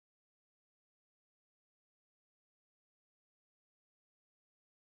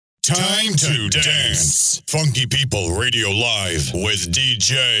Time to dance. Funky People Radio Live with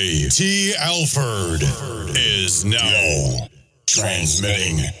DJ T. Alford is now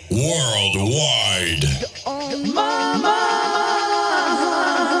transmitting worldwide.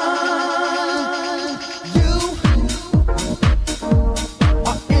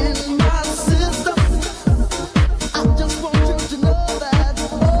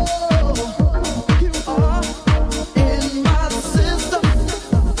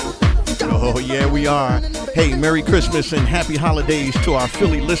 Yeah, we are. Hey, Merry Christmas and Happy Holidays to our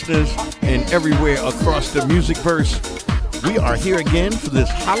Philly listeners and everywhere across the musicverse. We are here again for this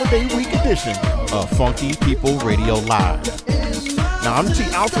holiday week edition of Funky People Radio Live. Now, I'm T.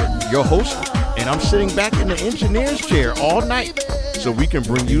 Alfred, your host, and I'm sitting back in the engineer's chair all night so we can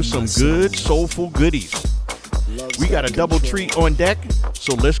bring you some good, soulful goodies. We got a double treat on deck,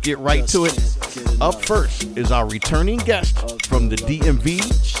 so let's get right to it. Up first is our returning guest from the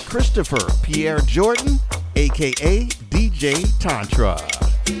DMV, Christopher Pierre Jordan, a.k.a. DJ Tantra.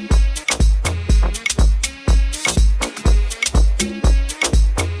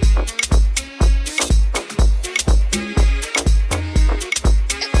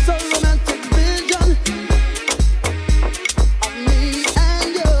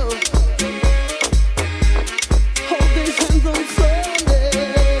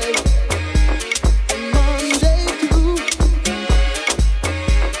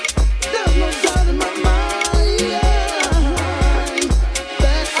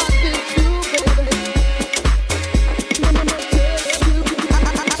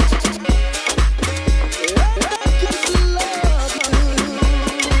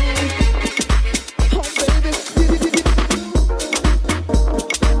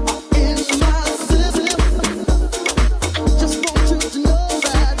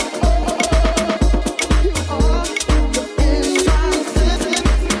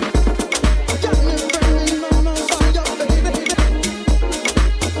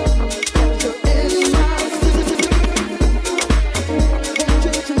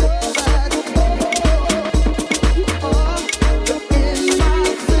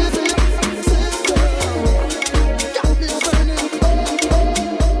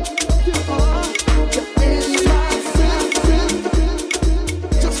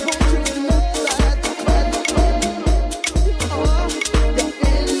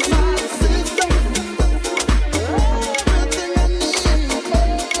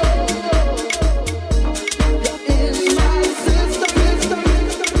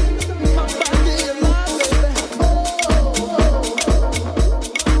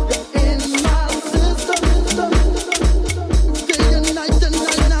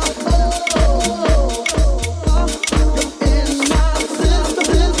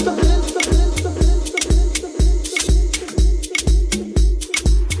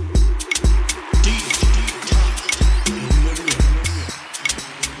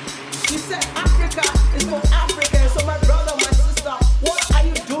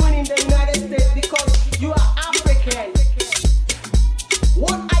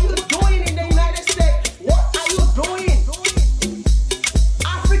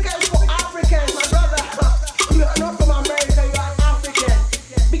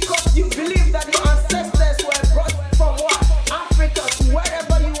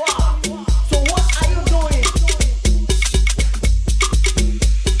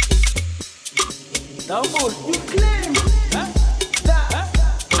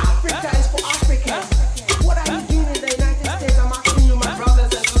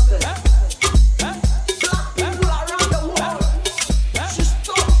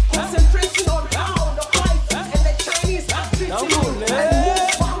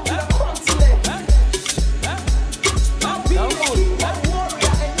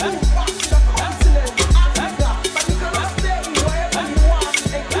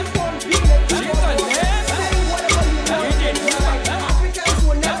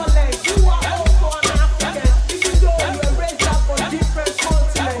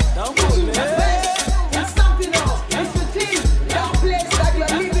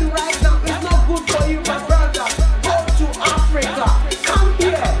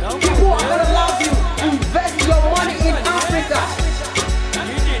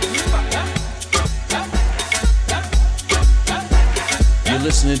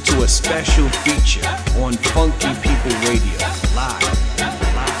 Listening to a special feature on Funky People Radio Live.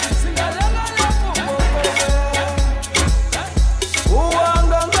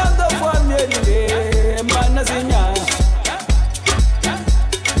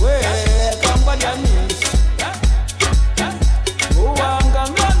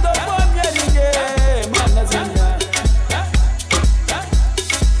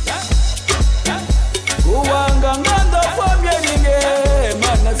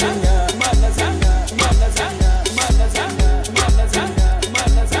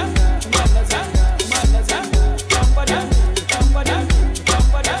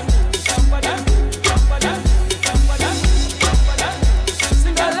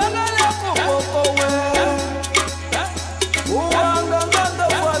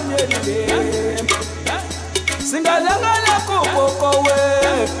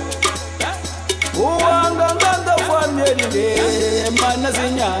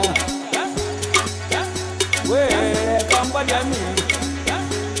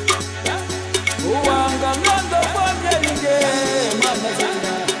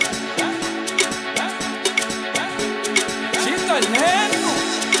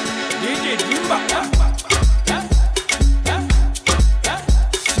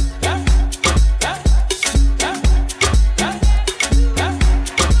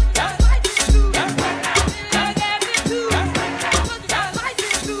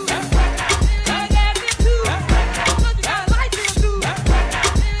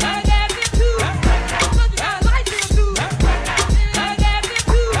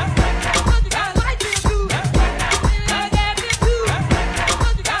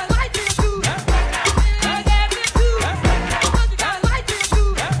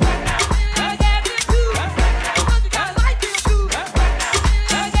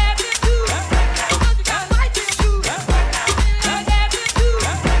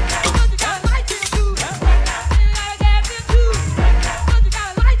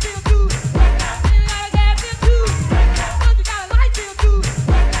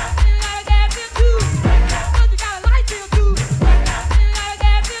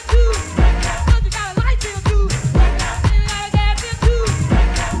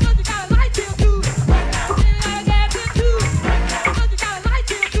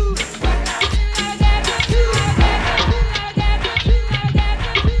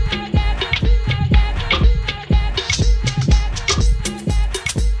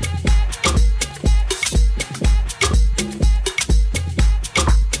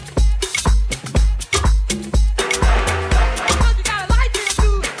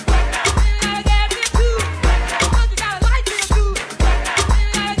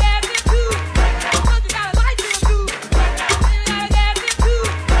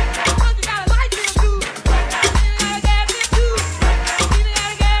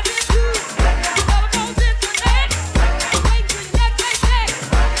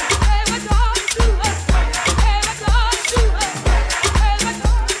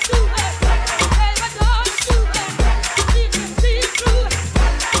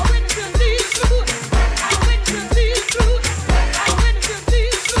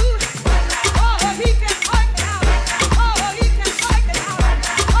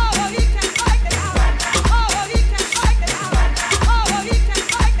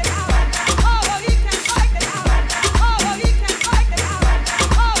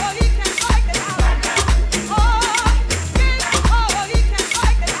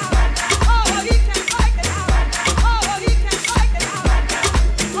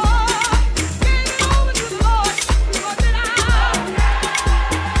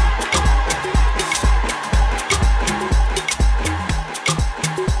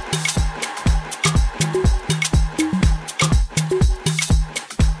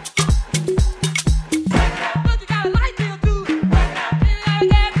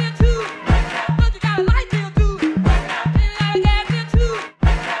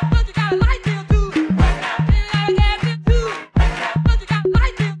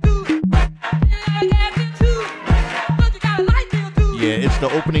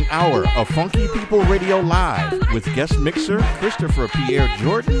 second hour of Funky People Radio Live with guest mixer Christopher Pierre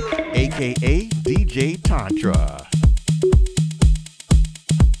Jordan, aka DJ Tantra.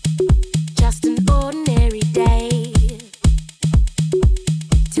 Just an ordinary day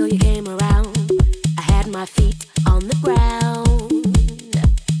till you came around. I had my feet on the ground.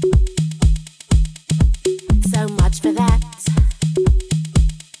 So much for that.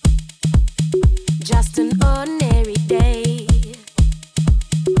 Just an ordinary day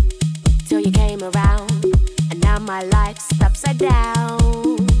till you came around, and now my life's upside down.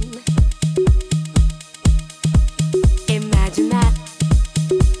 Imagine that.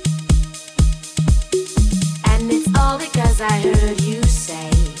 And it's all because I heard you say.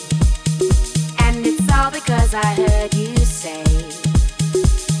 And it's all because I heard you say.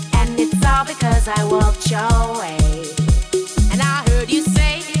 And it's all because I walked your way. And I heard you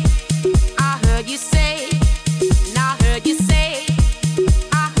say, I heard you say, and I heard you say,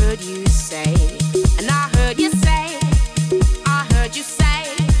 I heard you say, and I heard you say, I heard you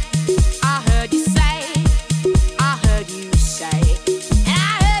say, I heard you say, I heard you say, and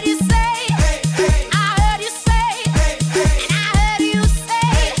I heard you say, I heard you say, and I heard you say,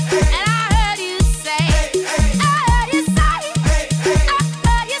 and I heard you say, I heard you say, I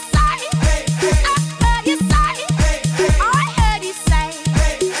heard you say, I heard you say, I heard you say,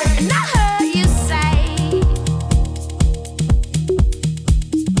 and I heard you say.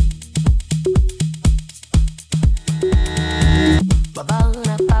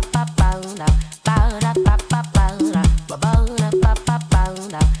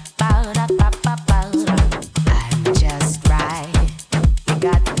 I'm just right. You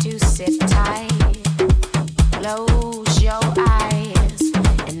got to sit tight. Close your eyes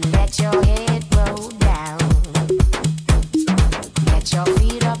and let your head roll down. Get your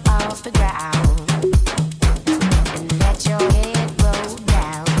feet up off the ground and let your head roll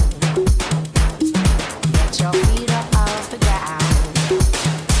down. Get your feet up off the ground.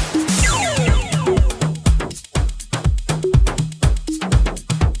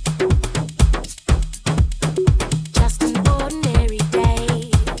 Just an ordinary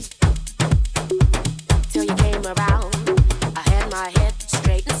day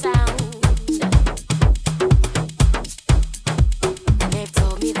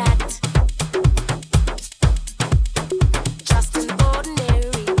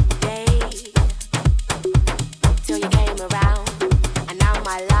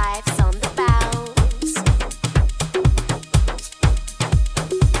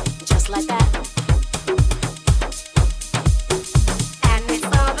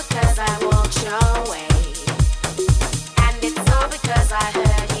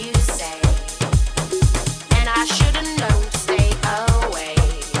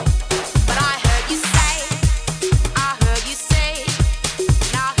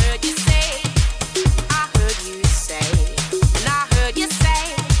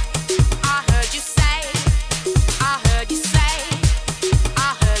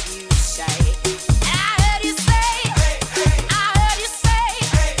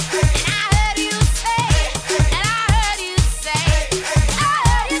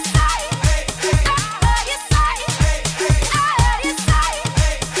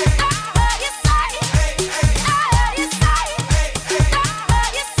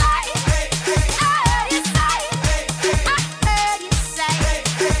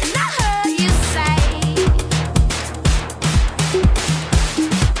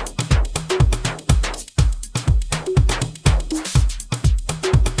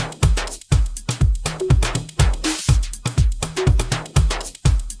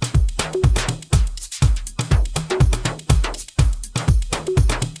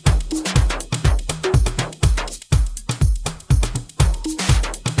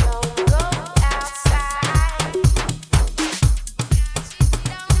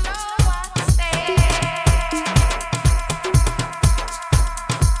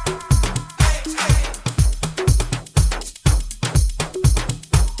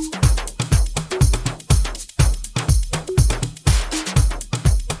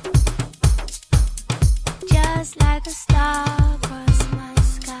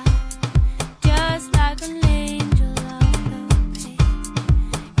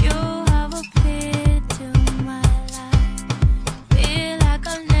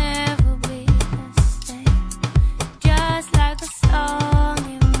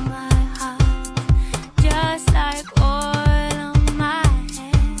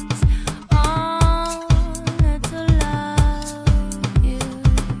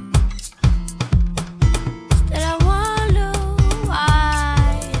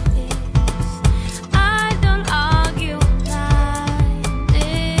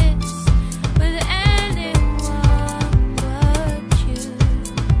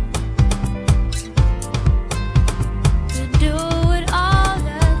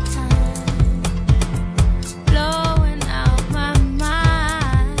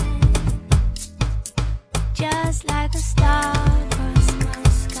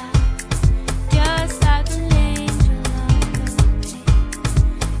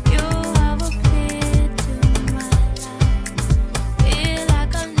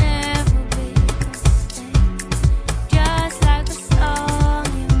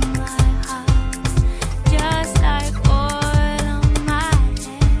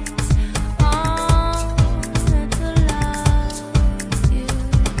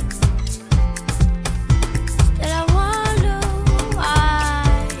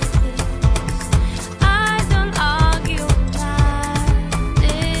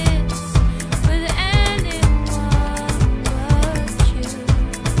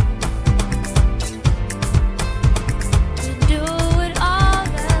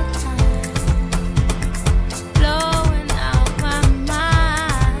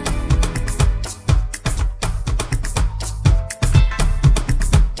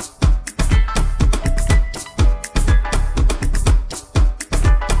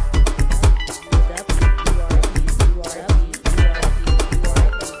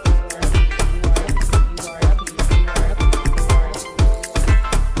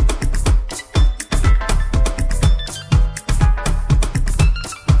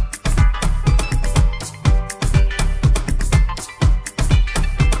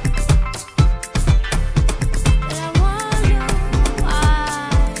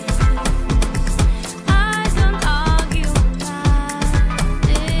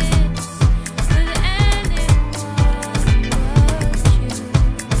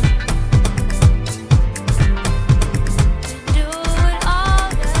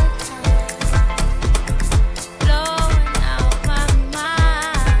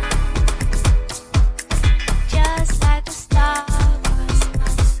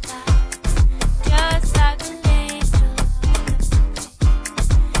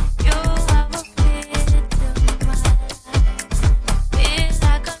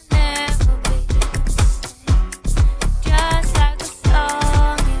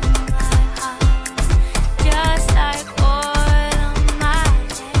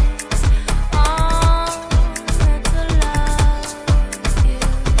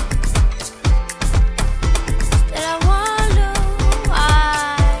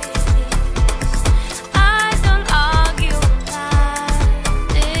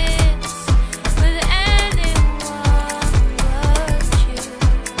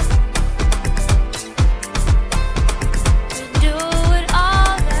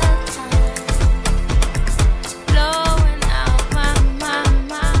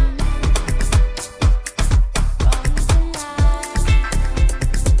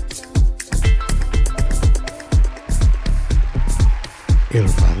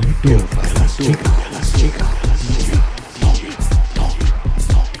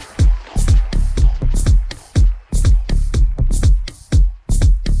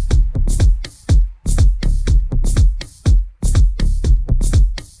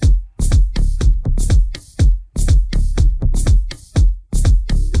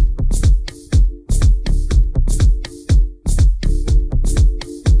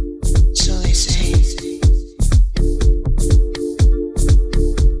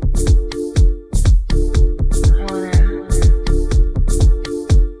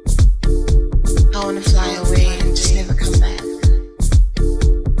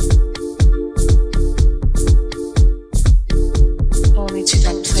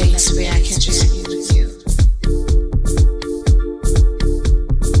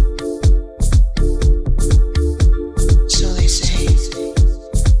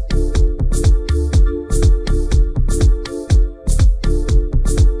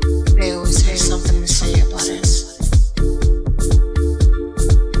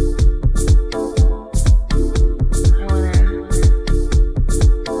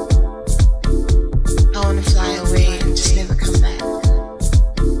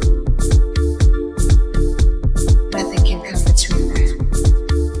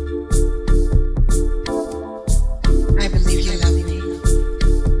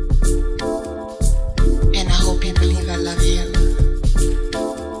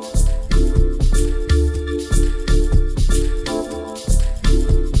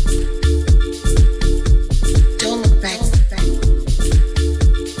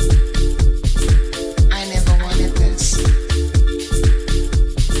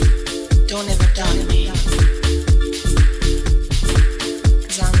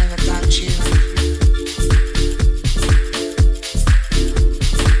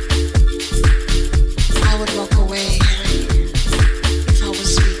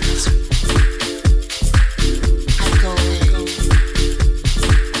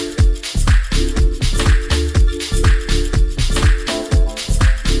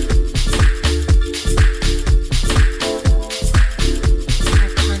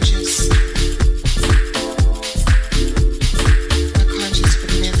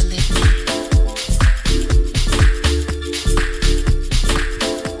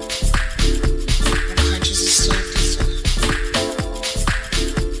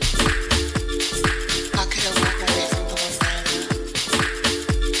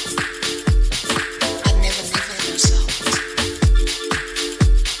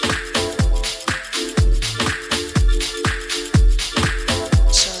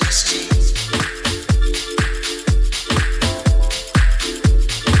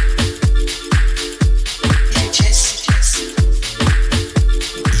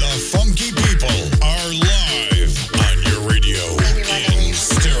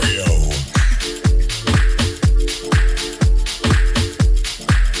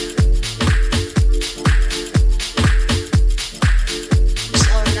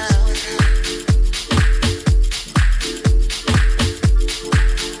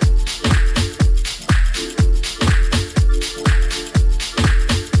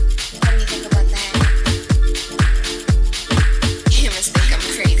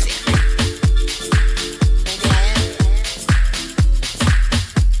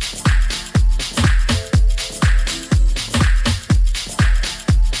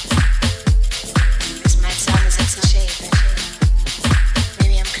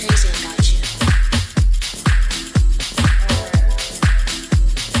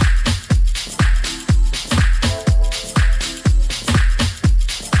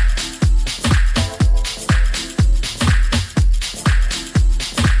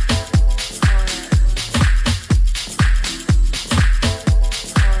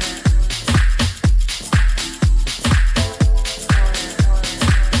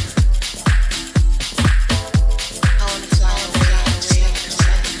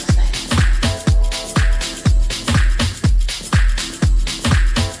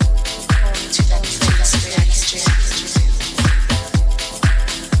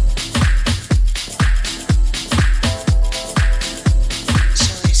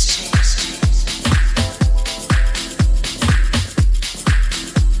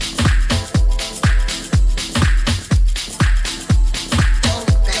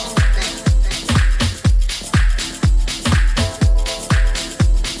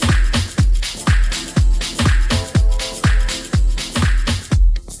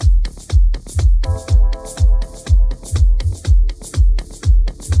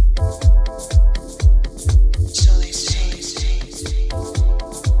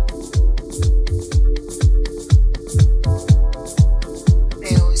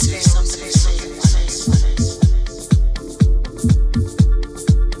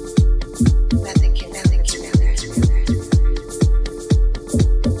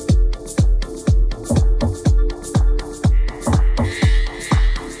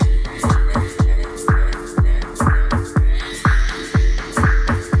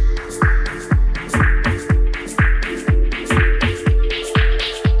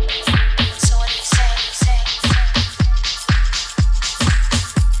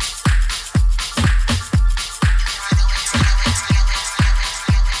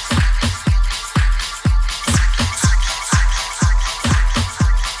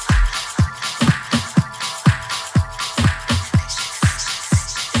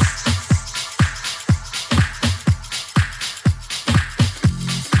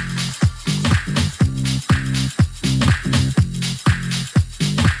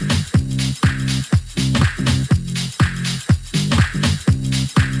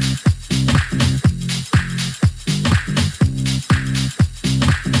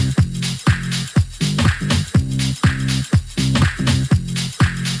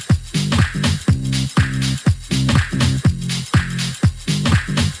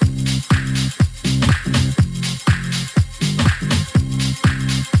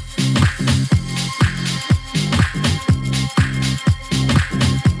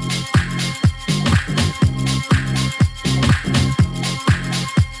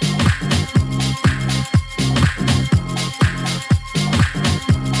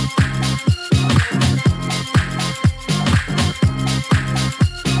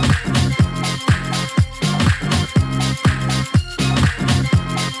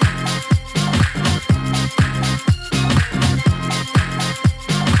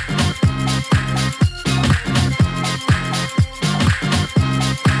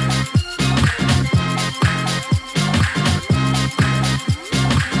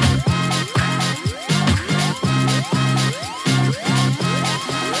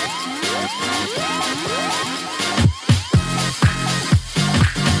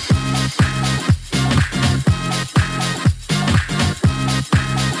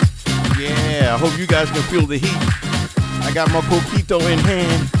hope you guys can feel the heat. I got my coquito in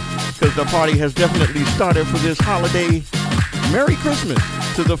hand because the party has definitely started for this holiday. Merry Christmas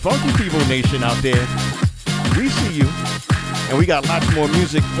to the Funky People Nation out there. We see you. And we got lots more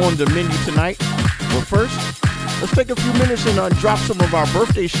music on the menu tonight. But first, let's take a few minutes and drop some of our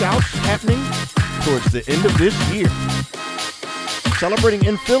birthday shouts happening towards the end of this year. Celebrating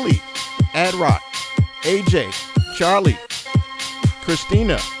in Philly, Ad Rock, AJ, Charlie,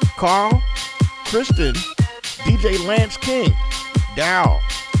 Christina, Carl, Kristen, DJ Lance King, Dow,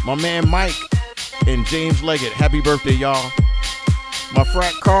 my man Mike, and James Leggett. Happy birthday, y'all. My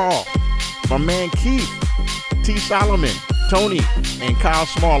frat Carl, my man Keith, T. Solomon, Tony, and Kyle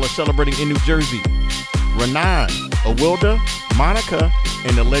Small are celebrating in New Jersey. Renan, Awilda, Monica,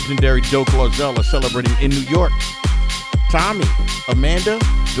 and the legendary Joe Clausel are celebrating in New York. Tommy, Amanda,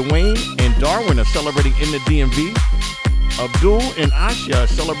 Dwayne, and Darwin are celebrating in the DMV. Abdul and Asha are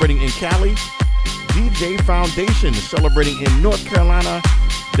celebrating in Cali. DJ Foundation is celebrating in North Carolina.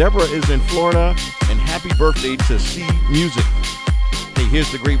 Deborah is in Florida. And happy birthday to C Music. Hey, here's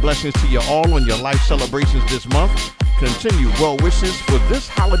the great blessings to you all on your life celebrations this month. Continued well wishes for this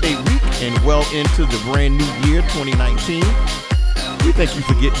holiday week and well into the brand new year 2019. We thank you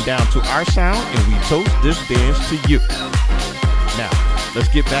for getting down to our sound and we toast this dance to you. Now, let's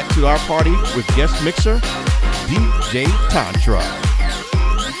get back to our party with guest mixer, DJ Tantra.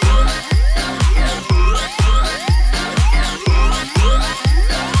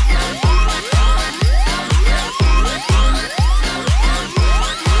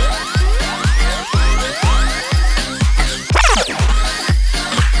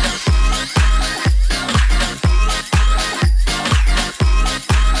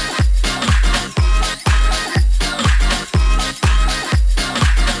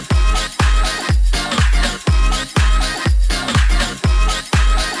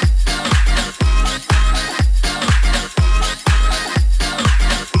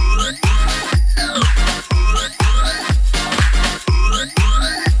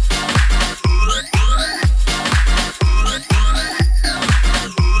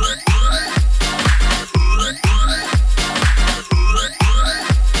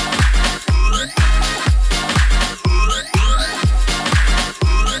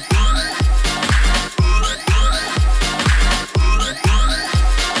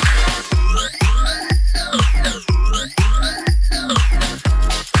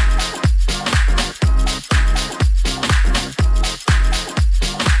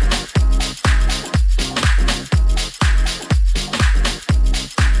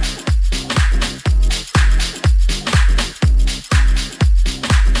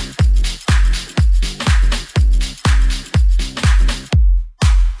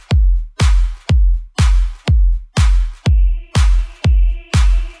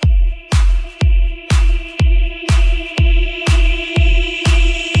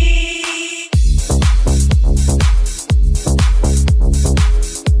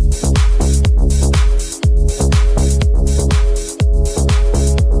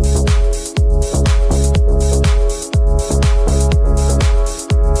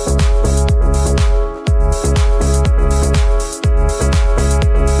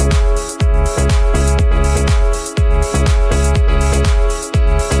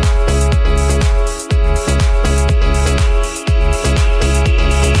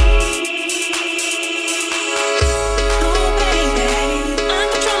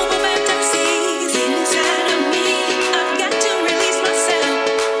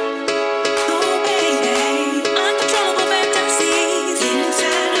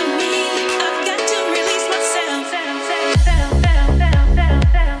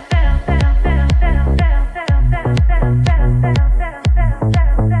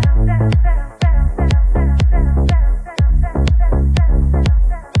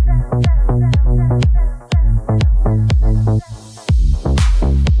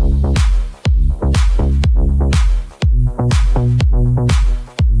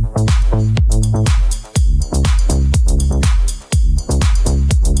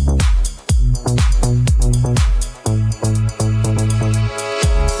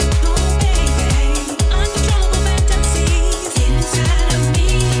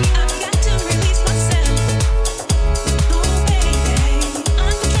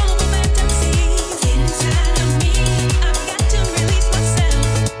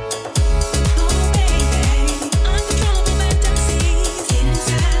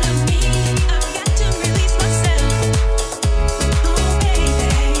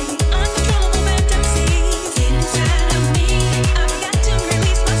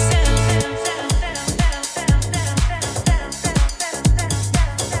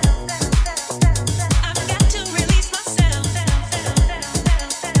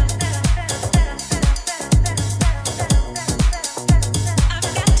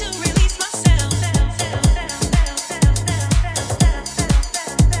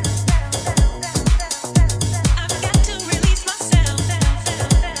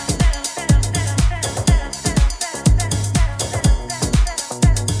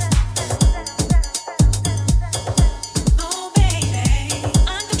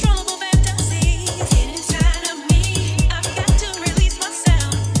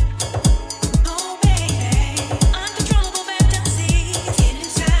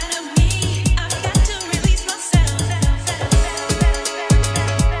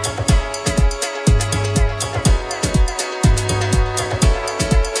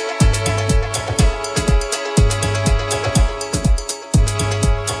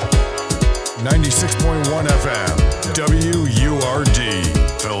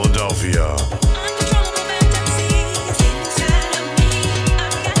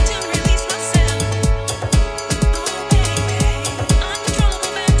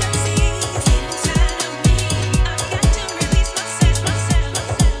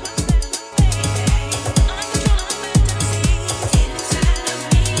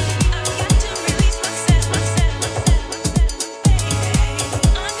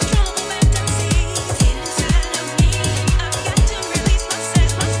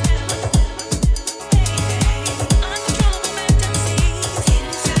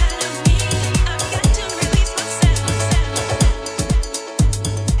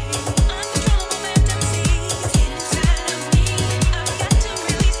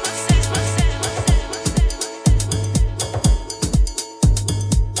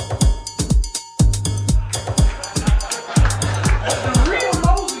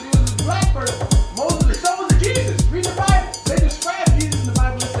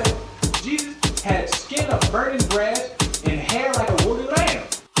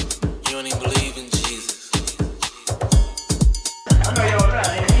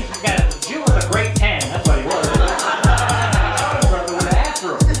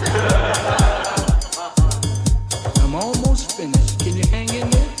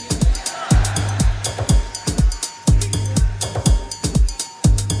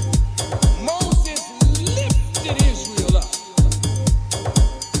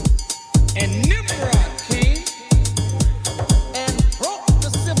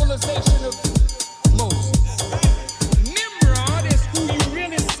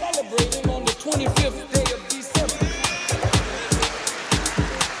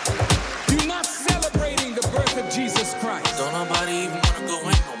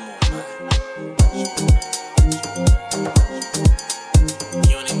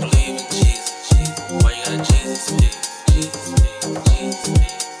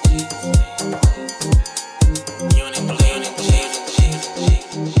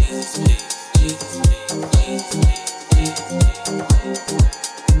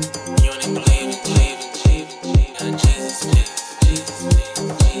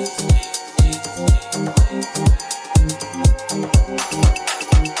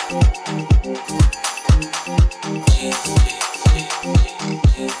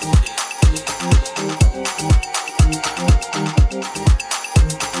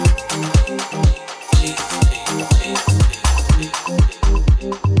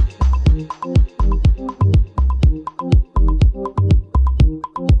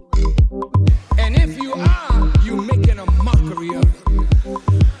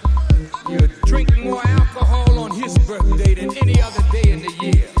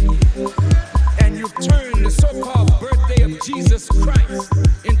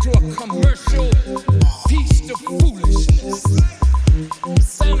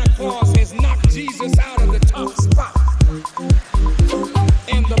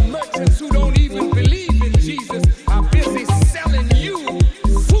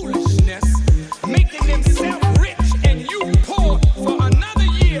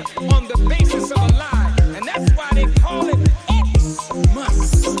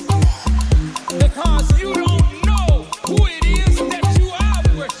 Because you don't know who it is that you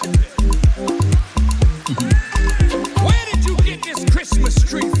are worshiping. Where did you get this Christmas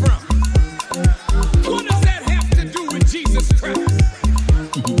tree from? What does that have to do with Jesus Christ?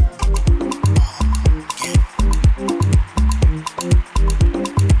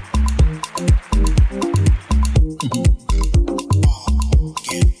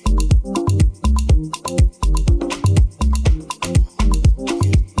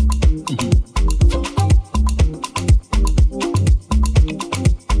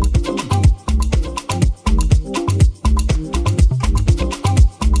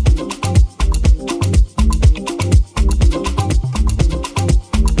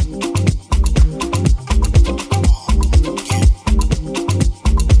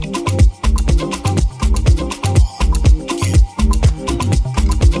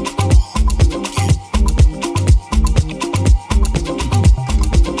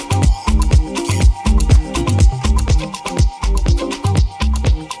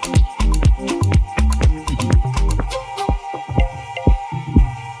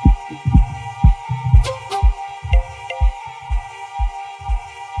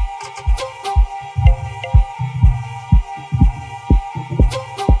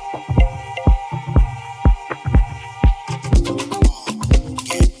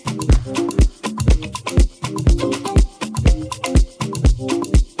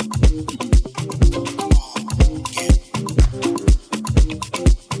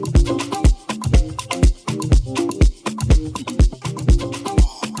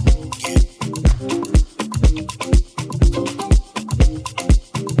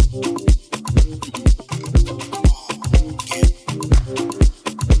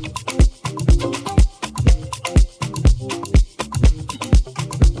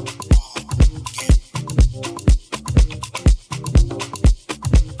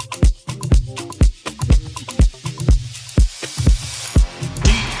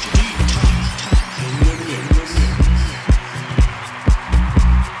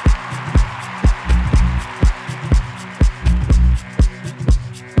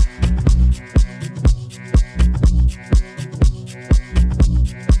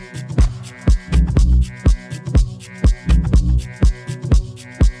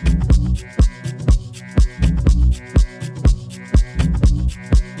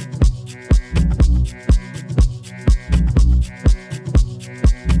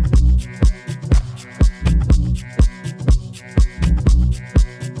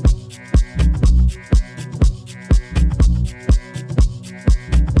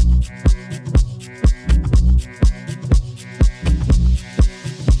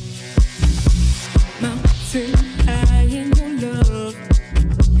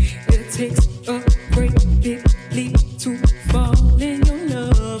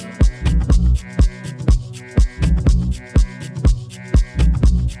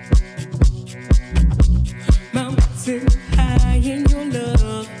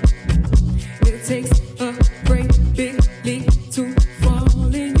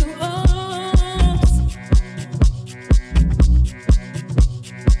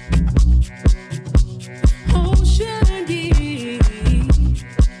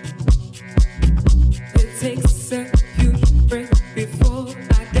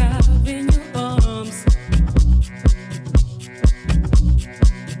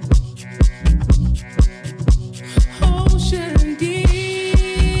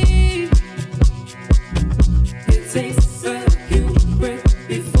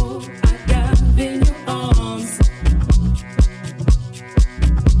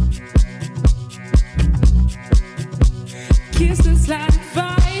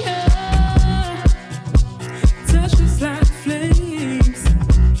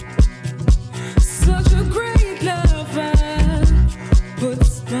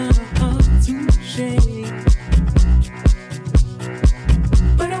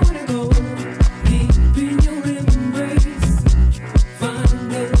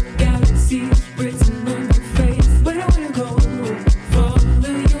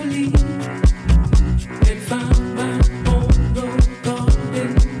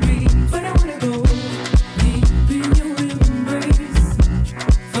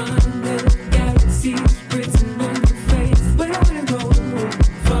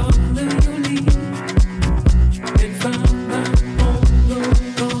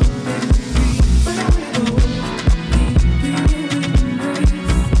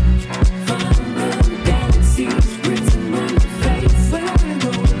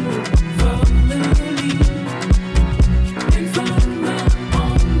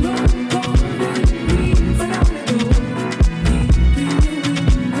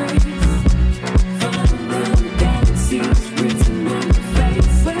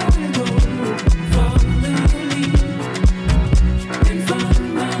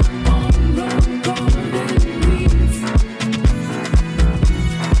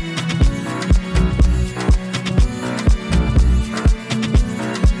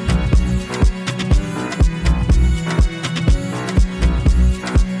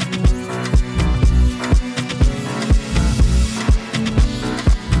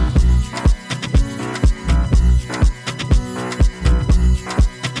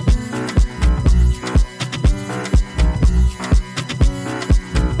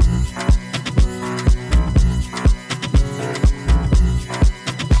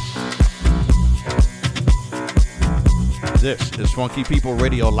 This is Funky People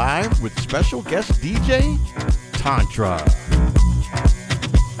Radio Live with special guest DJ Tantra.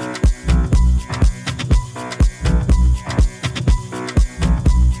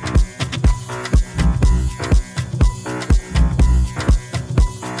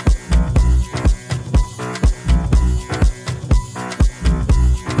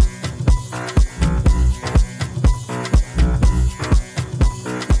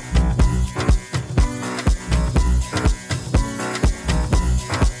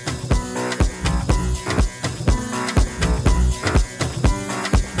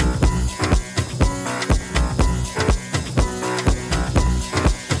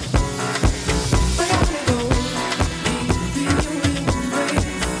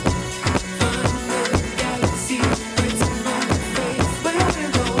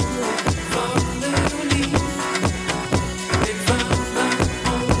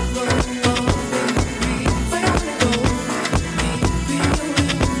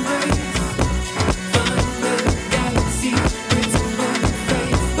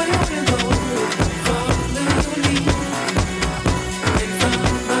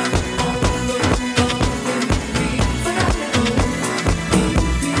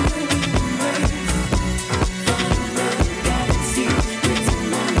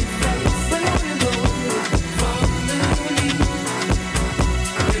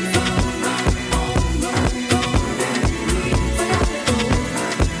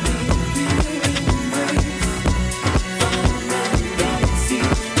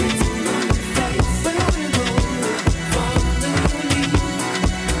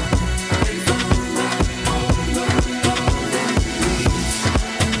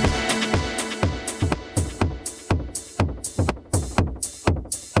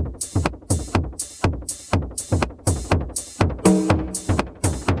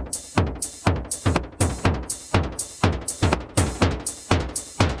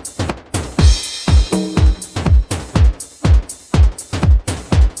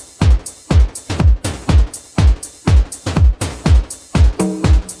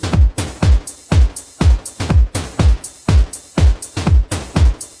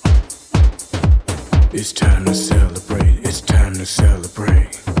 It's time to celebrate, it's time to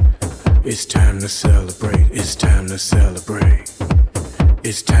celebrate. It's time to celebrate, it's time to celebrate.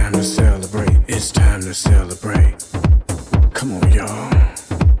 It's time to celebrate, it's time to celebrate. Come on, y'all.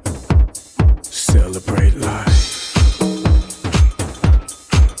 Celebrate life.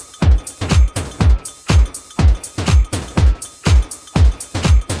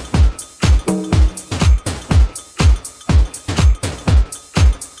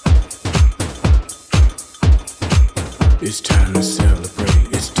 It's time to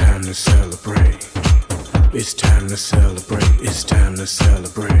celebrate, it's time to celebrate. It's time to celebrate, it's time to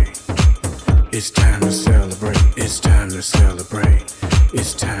celebrate. It's time to celebrate, it's time to celebrate.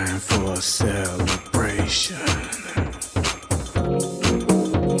 It's time for a celebration.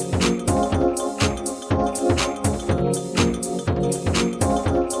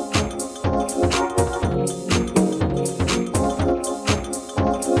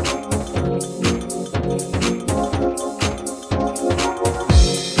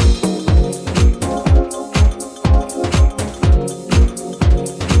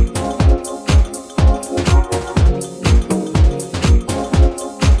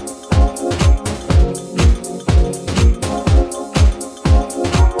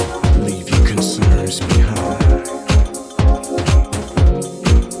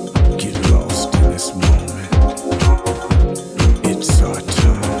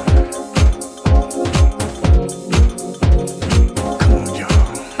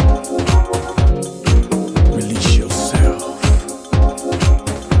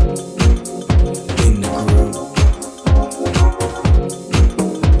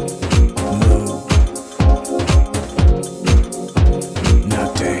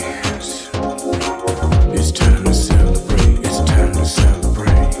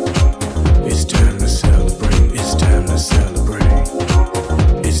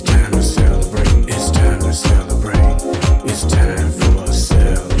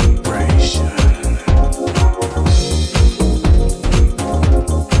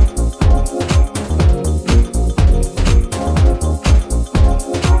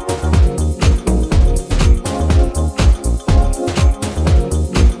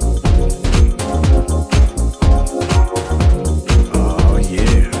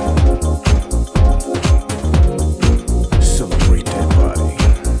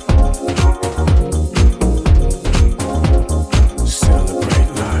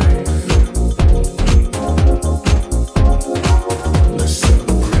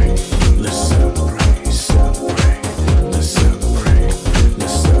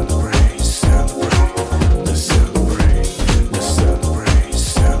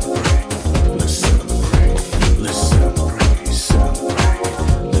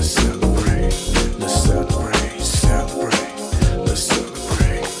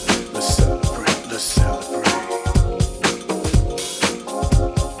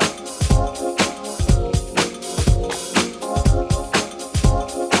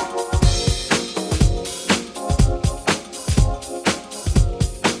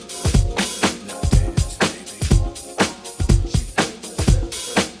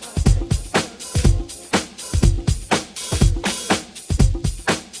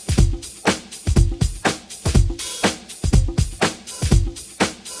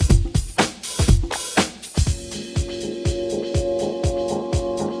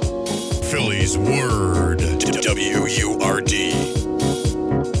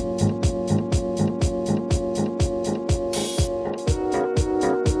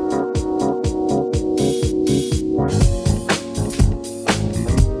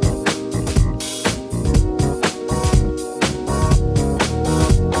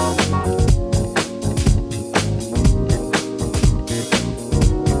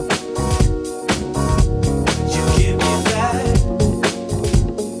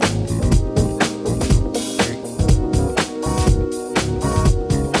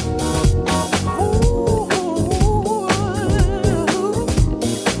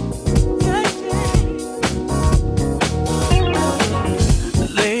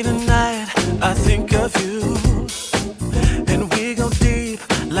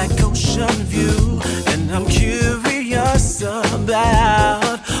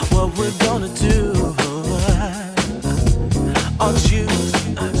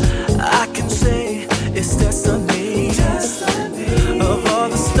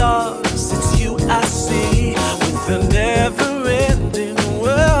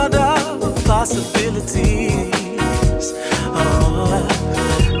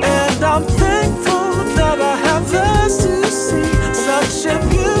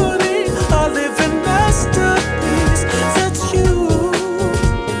 beauty, a living masterpiece. That's you.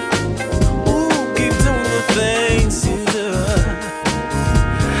 Ooh, keep doing the things you do.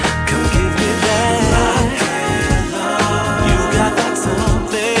 Come give me that. Rock and love. You got that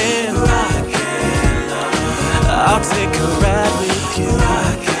something. Rock and love. I'll take a ride with you.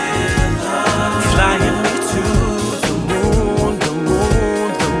 Rock and love. Flying me to the moon, the moon,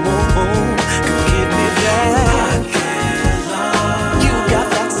 the moon. Come give me that. Rock and love. You got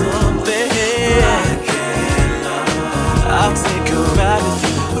that something. Rock and love. I'll take a ride with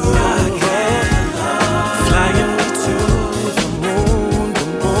you. Rock and love. Flying me to the moon, the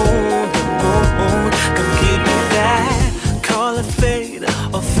moon, the moon. Come give me that. Call it fate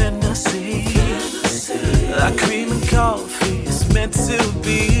or fantasy. Like cream and coffee is meant to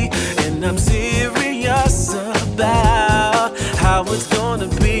be, and I'm serious about how it's gonna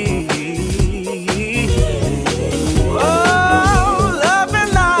be. Oh, love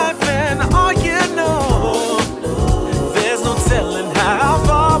and life and all you know. There's no telling how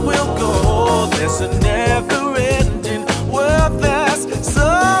far we'll go. There's a never-ending world. There's so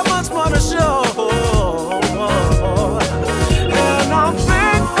much more to show. And I'm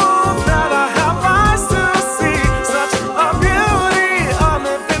thankful that I have eyes to see such a beauty, a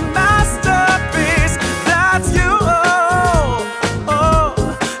living masterpiece.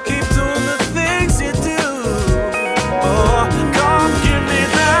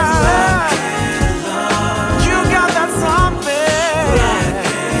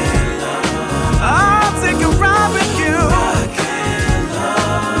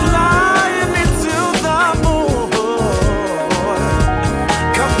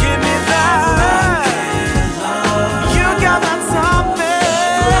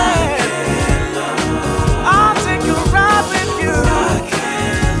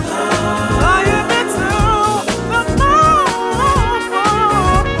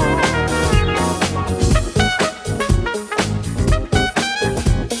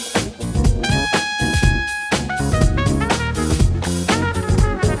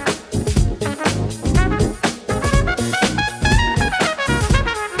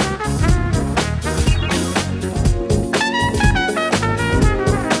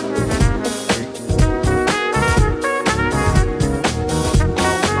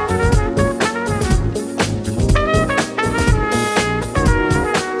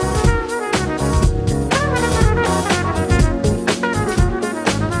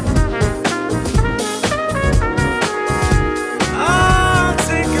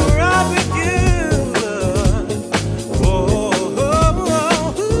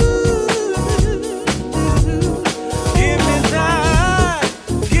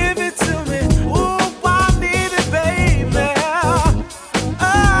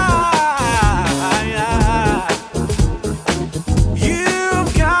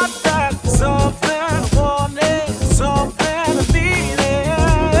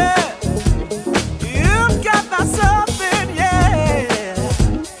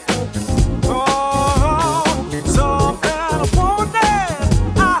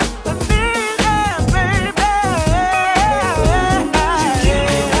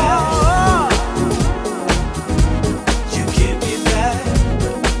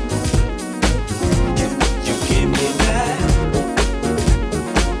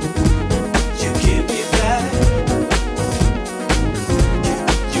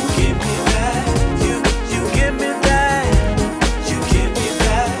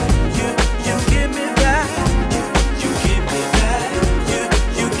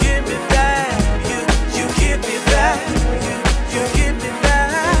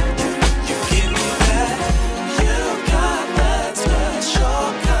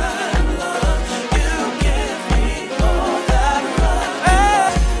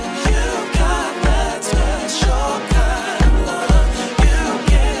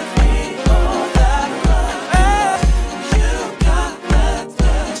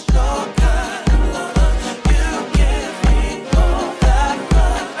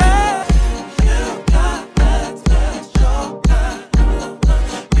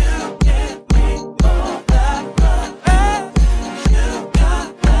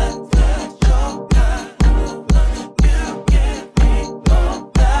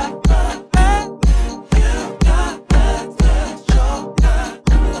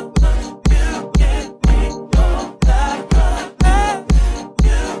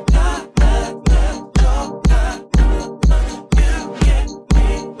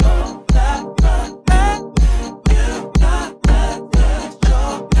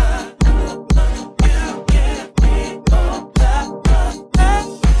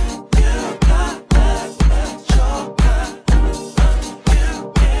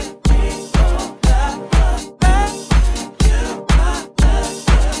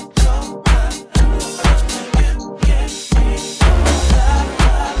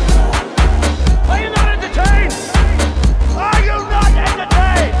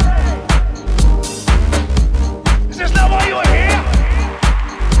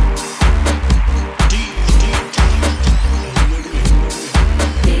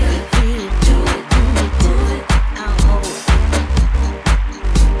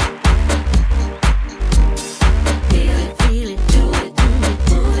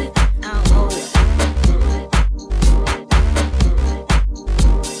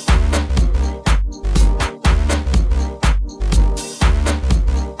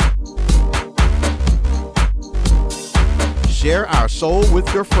 share our soul with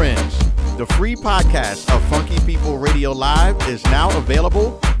your friends. The free podcast of Funky People Radio Live is now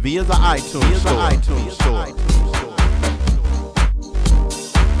available via the iTunes Store.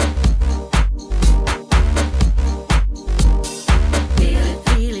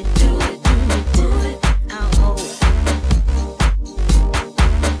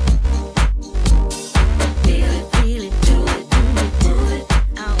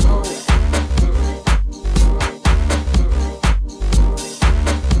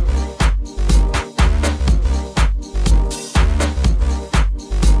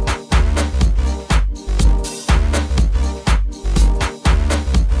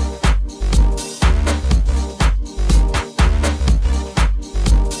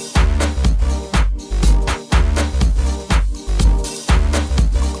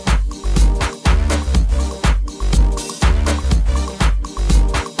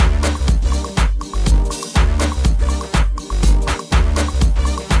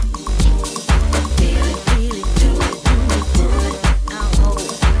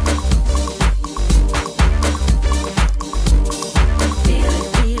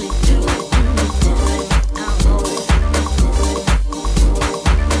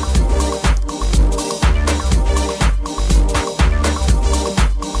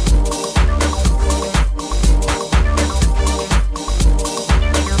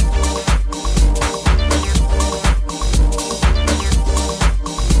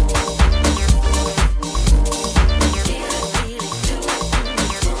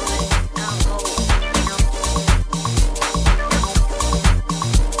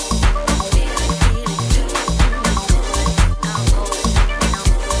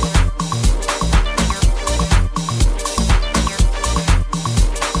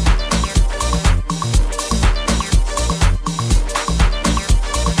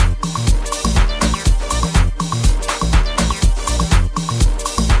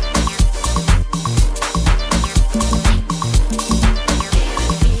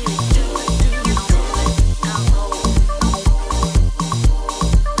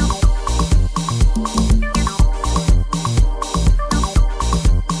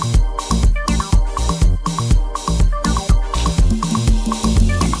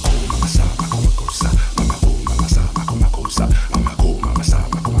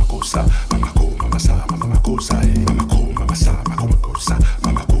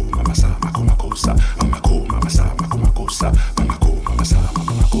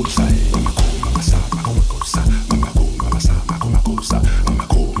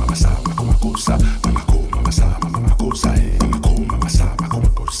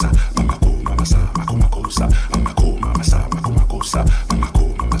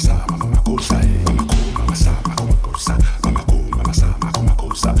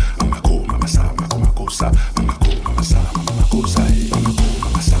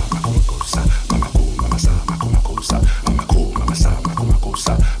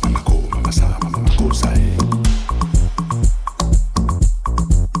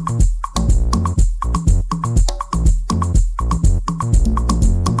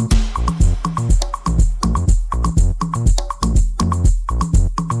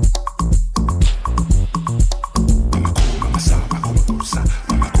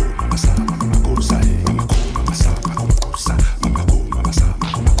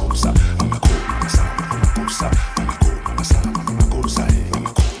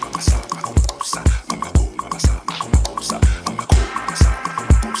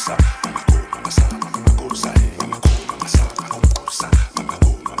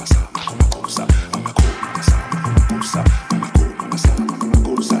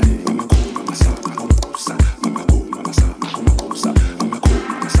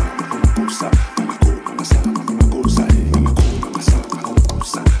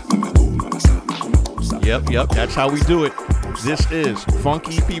 Yep, that's how we do it. This is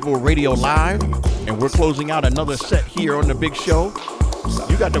Funky People Radio Live, and we're closing out another set here on The Big Show.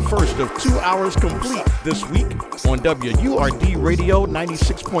 You got the first of 2 hours complete this week on WURD Radio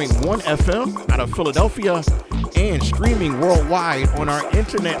 96.1 FM out of Philadelphia and streaming worldwide on our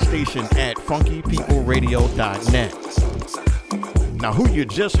internet station at funkypeopleradio.net. Now, who you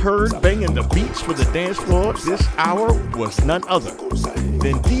just heard banging the beats for the dance floor this hour was none other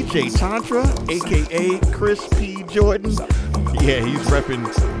than DJ Tantra, a.k.a. Chris P. Jordan. Yeah, he's repping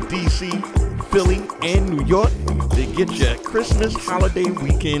D.C., Philly, and New York to get your Christmas holiday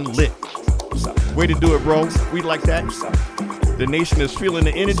weekend lit. Way to do it, bro. We like that. The nation is feeling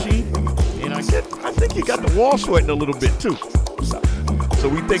the energy, and I think you got the wall sweating a little bit, too. So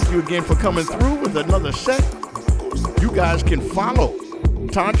we thank you again for coming through with another set. You guys can follow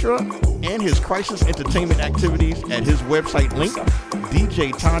Tantra and his crisis entertainment activities at his website link,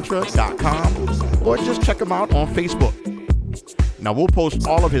 djtantra.com, or just check him out on Facebook. Now, we'll post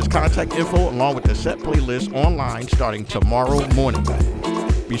all of his contact info along with the set playlist online starting tomorrow morning.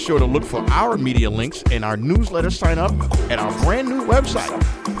 Be sure to look for our media links and our newsletter sign up at our brand new website,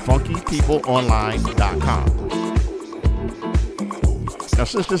 funkypeopleonline.com. Now,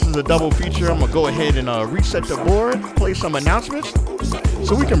 since this is a double feature, I'm going to go ahead and reset the board, play some announcements,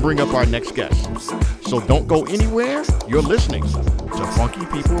 so we can bring up our next guest. So don't go anywhere. You're listening to Funky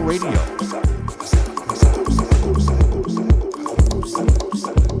People Radio.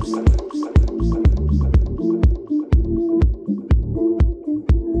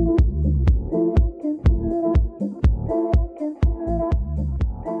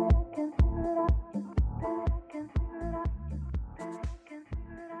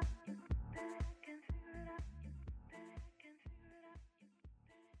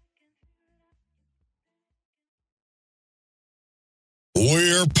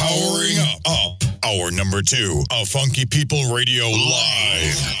 We're powering up. Hour number 2 of Funky People Radio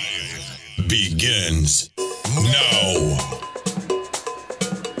Live begins now.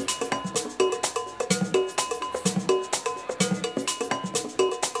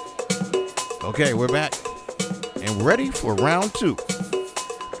 Okay, we're back and ready for round 2.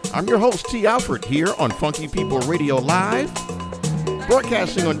 I'm your host, T. Alfred, here on Funky People Radio Live,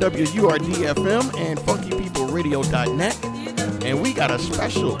 broadcasting on WURD-FM and funkypeopleradio.net. And we got a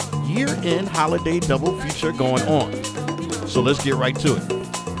special year-end holiday double feature going on. So let's get right to it.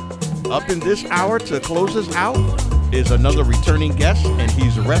 Up in this hour to close us out is another returning guest, and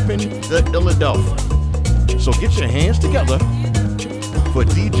he's repping the Philadelphia. So get your hands together for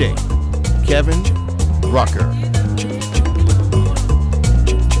DJ Kevin Rucker.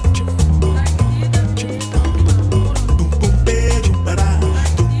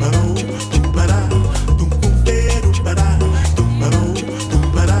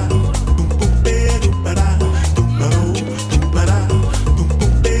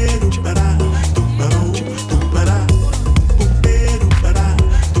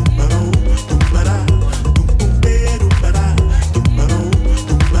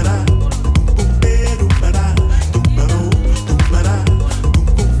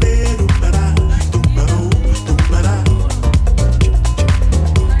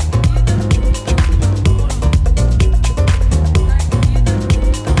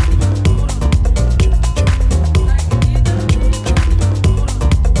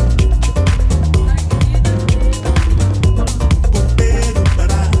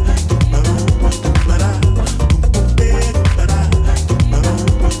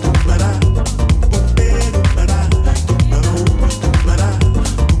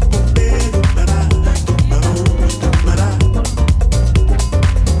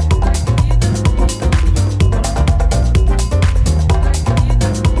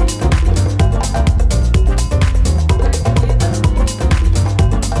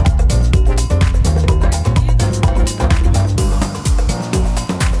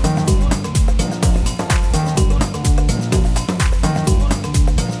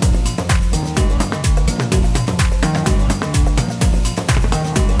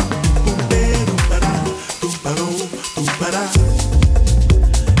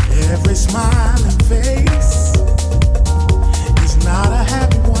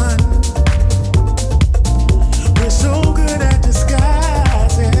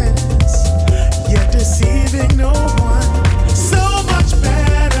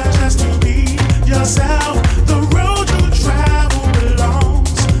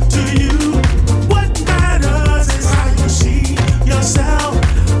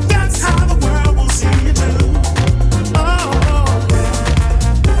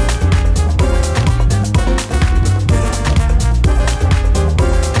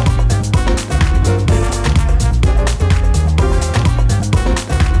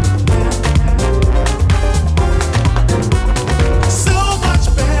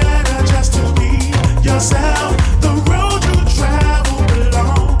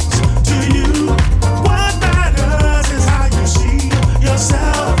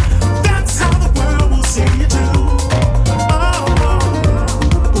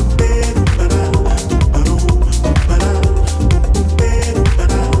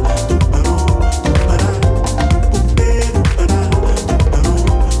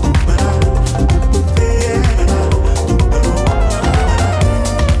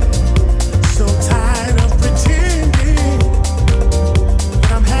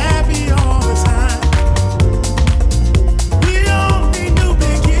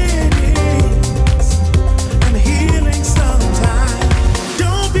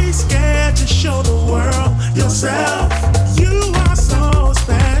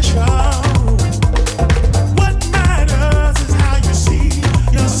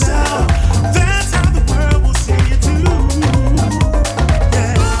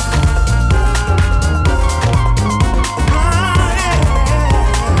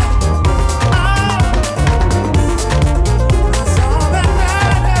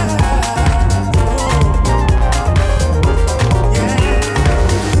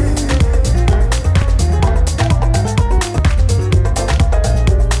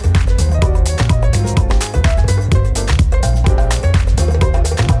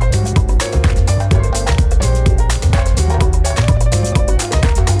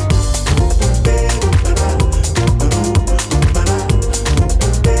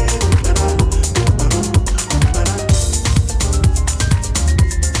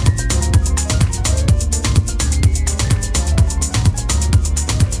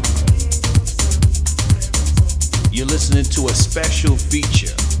 You're listening to a special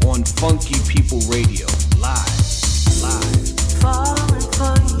feature on Funky People Radio, live. Falling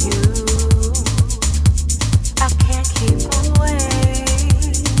for you, I can't keep away.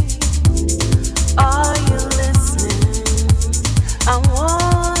 Are you listening? I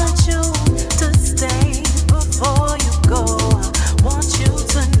want you to stay before you go. I want you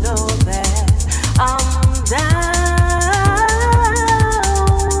to know that I'm down.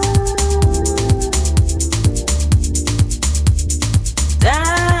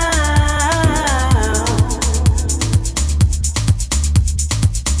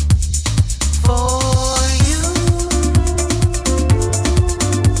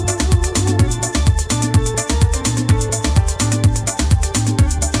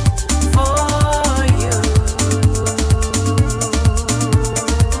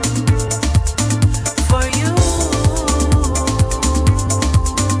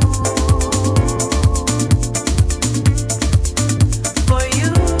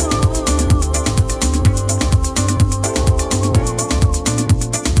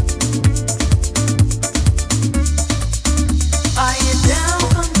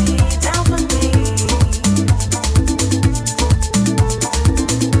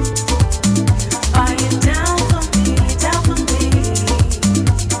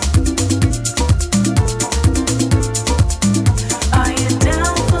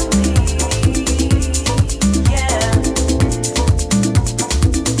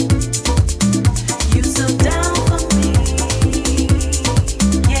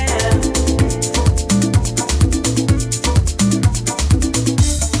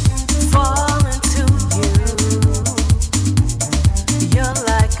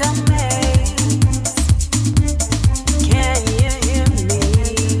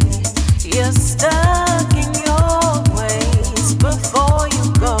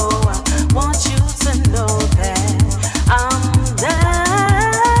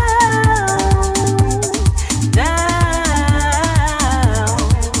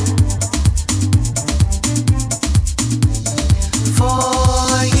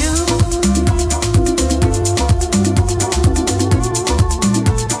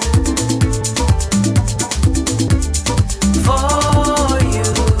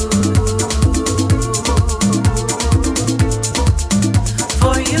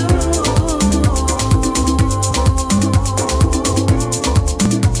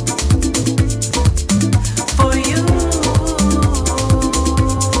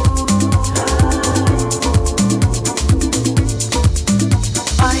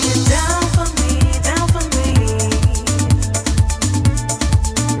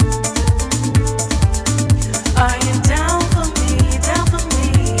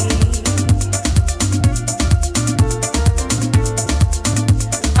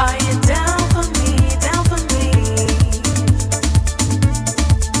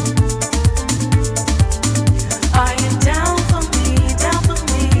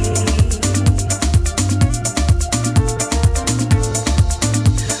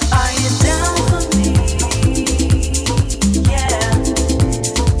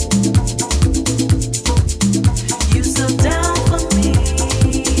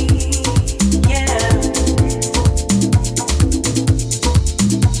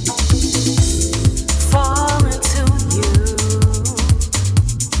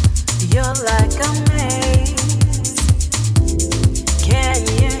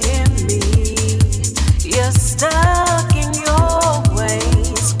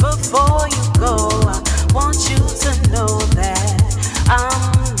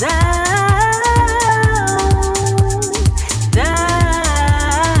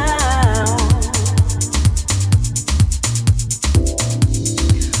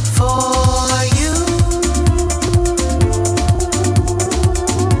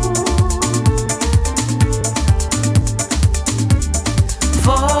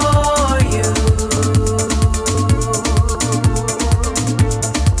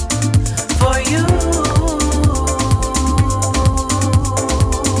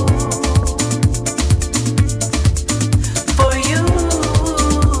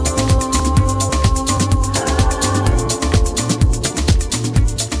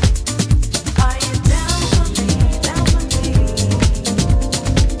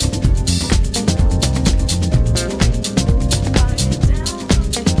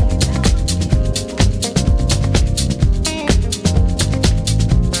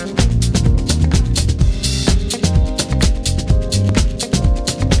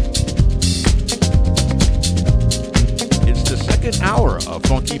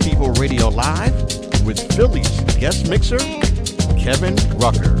 guest mixer, Kevin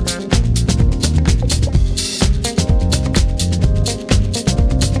Rucker.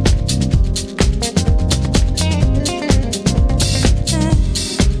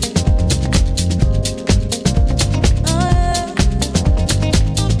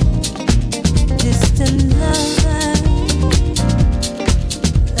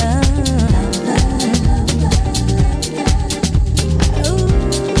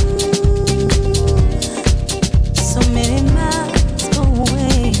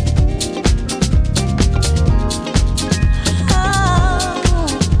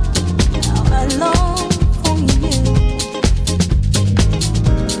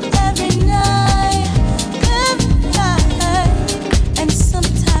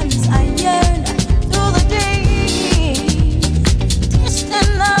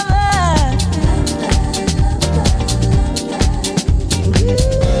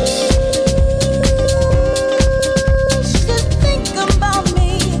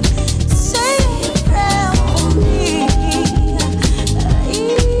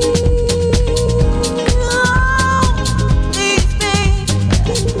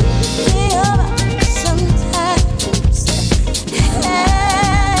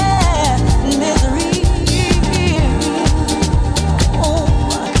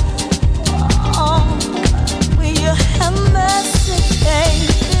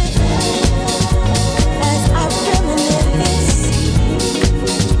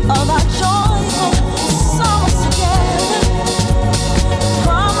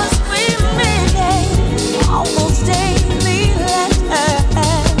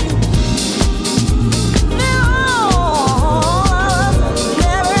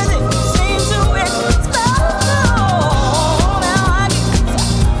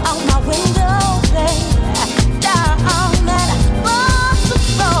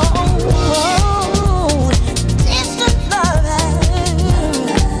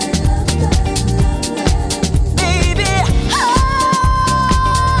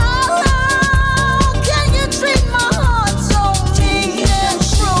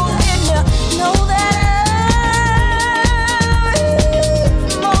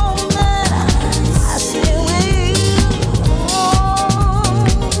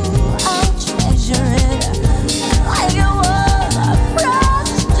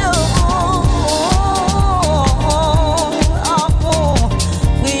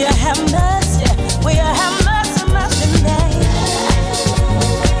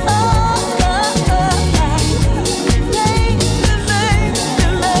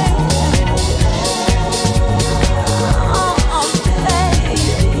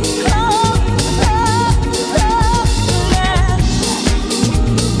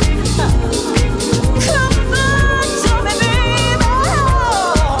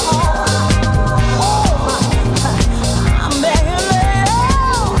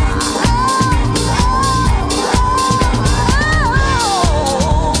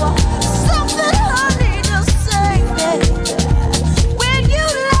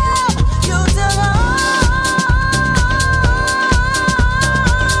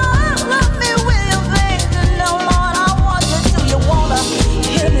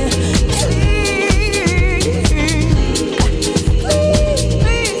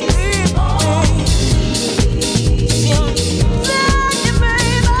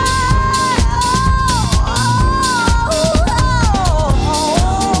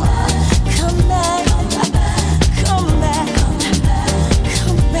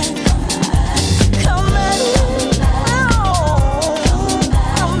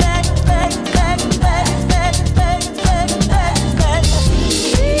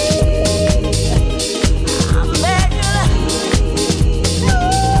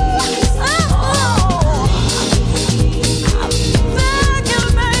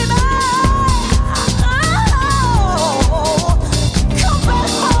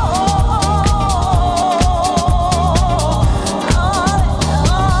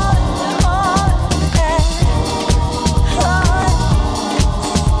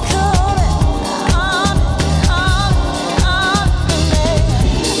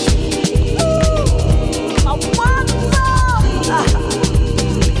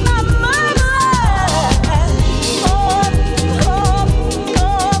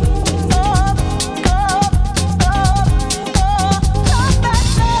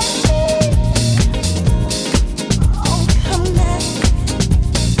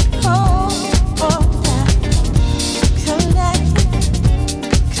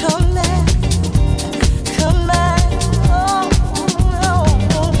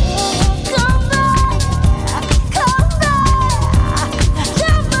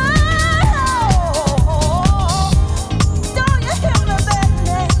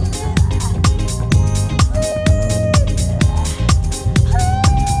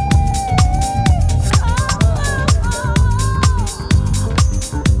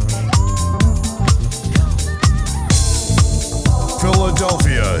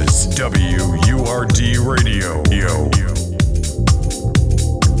 areas. WURD Radio.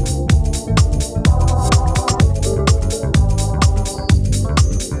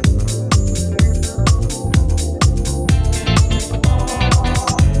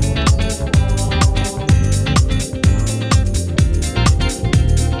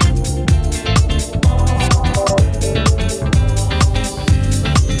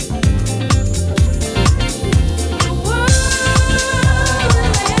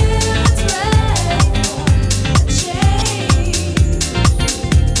 Change.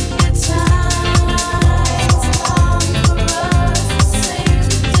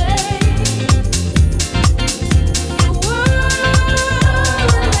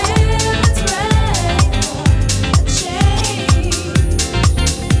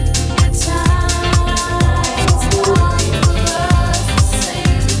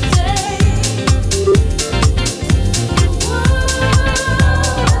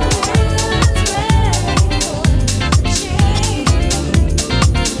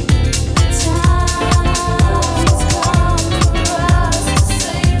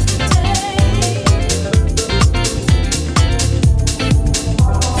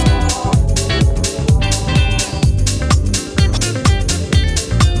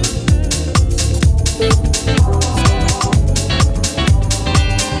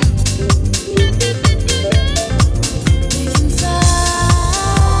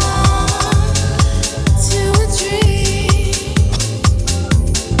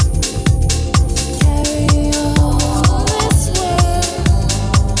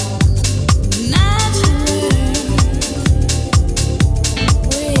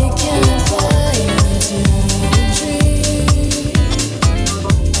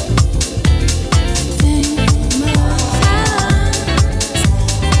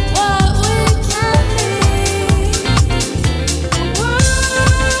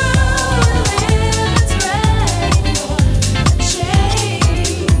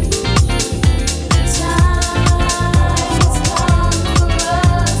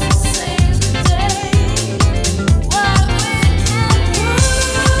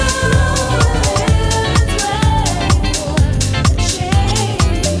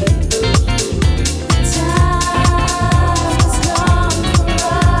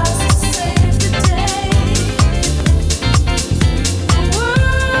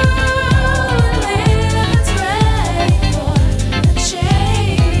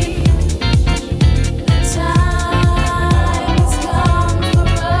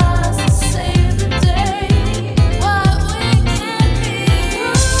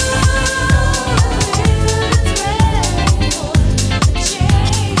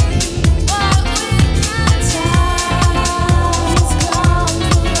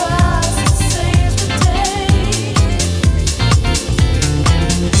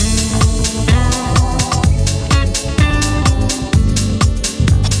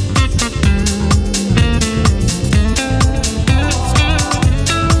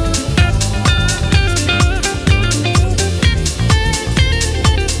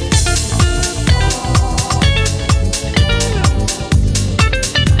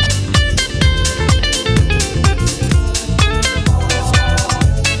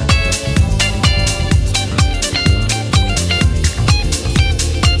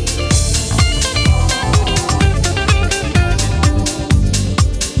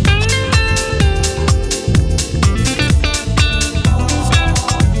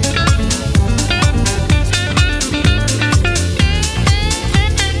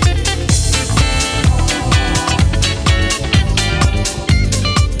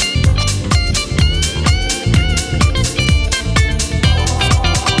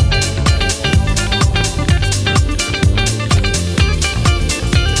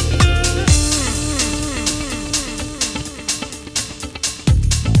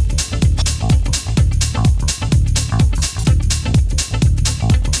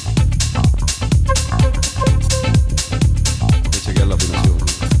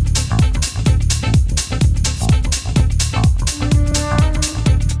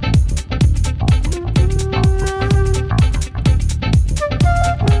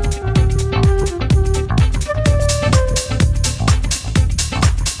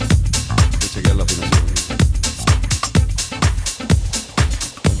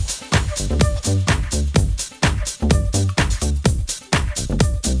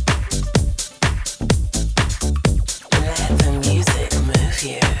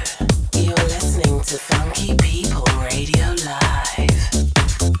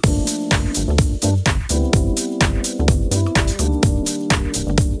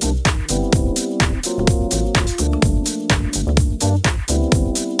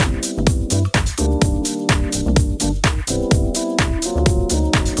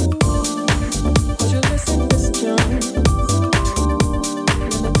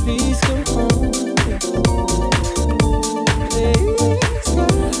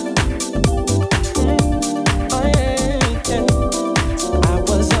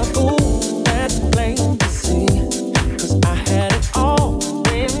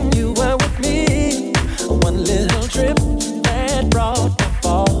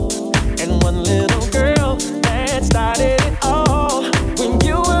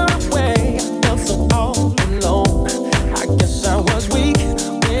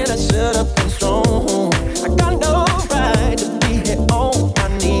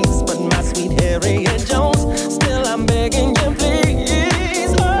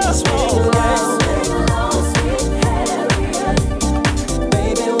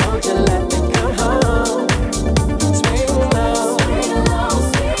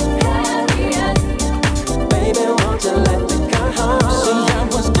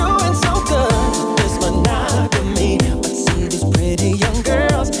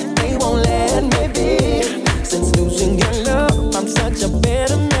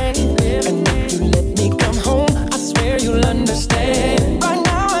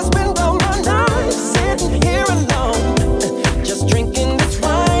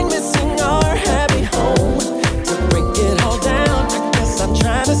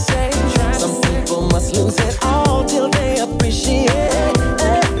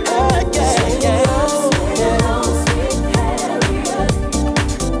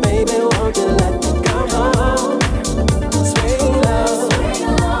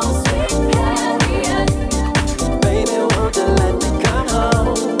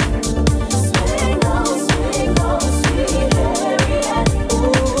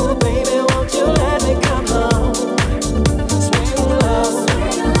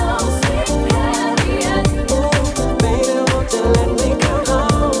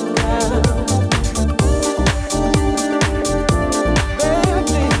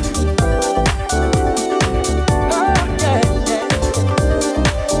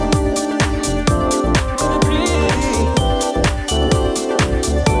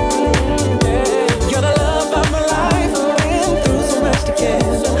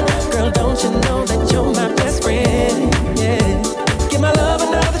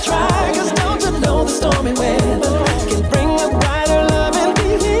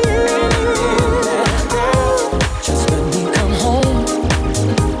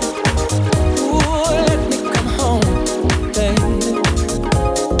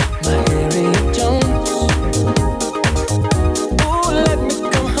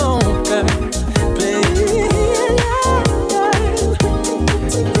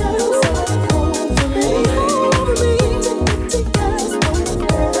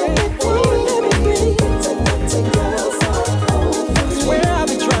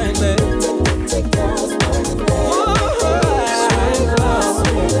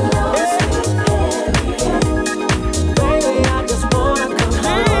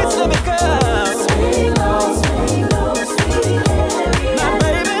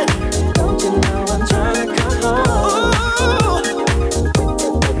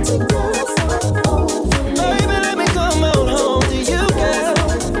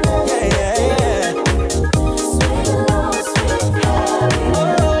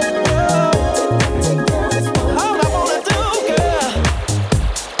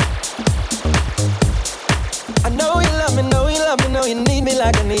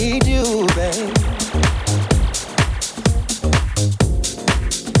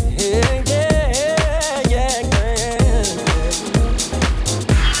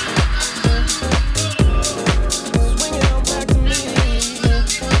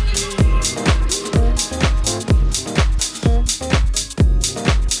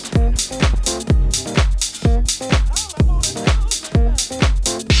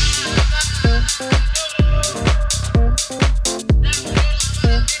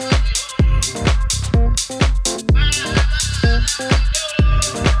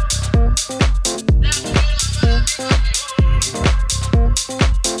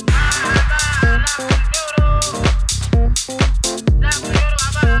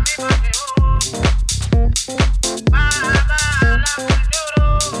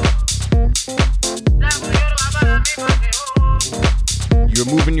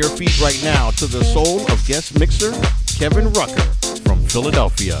 right now to the soul of guest mixer Kevin Rucker from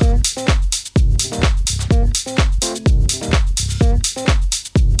Philadelphia.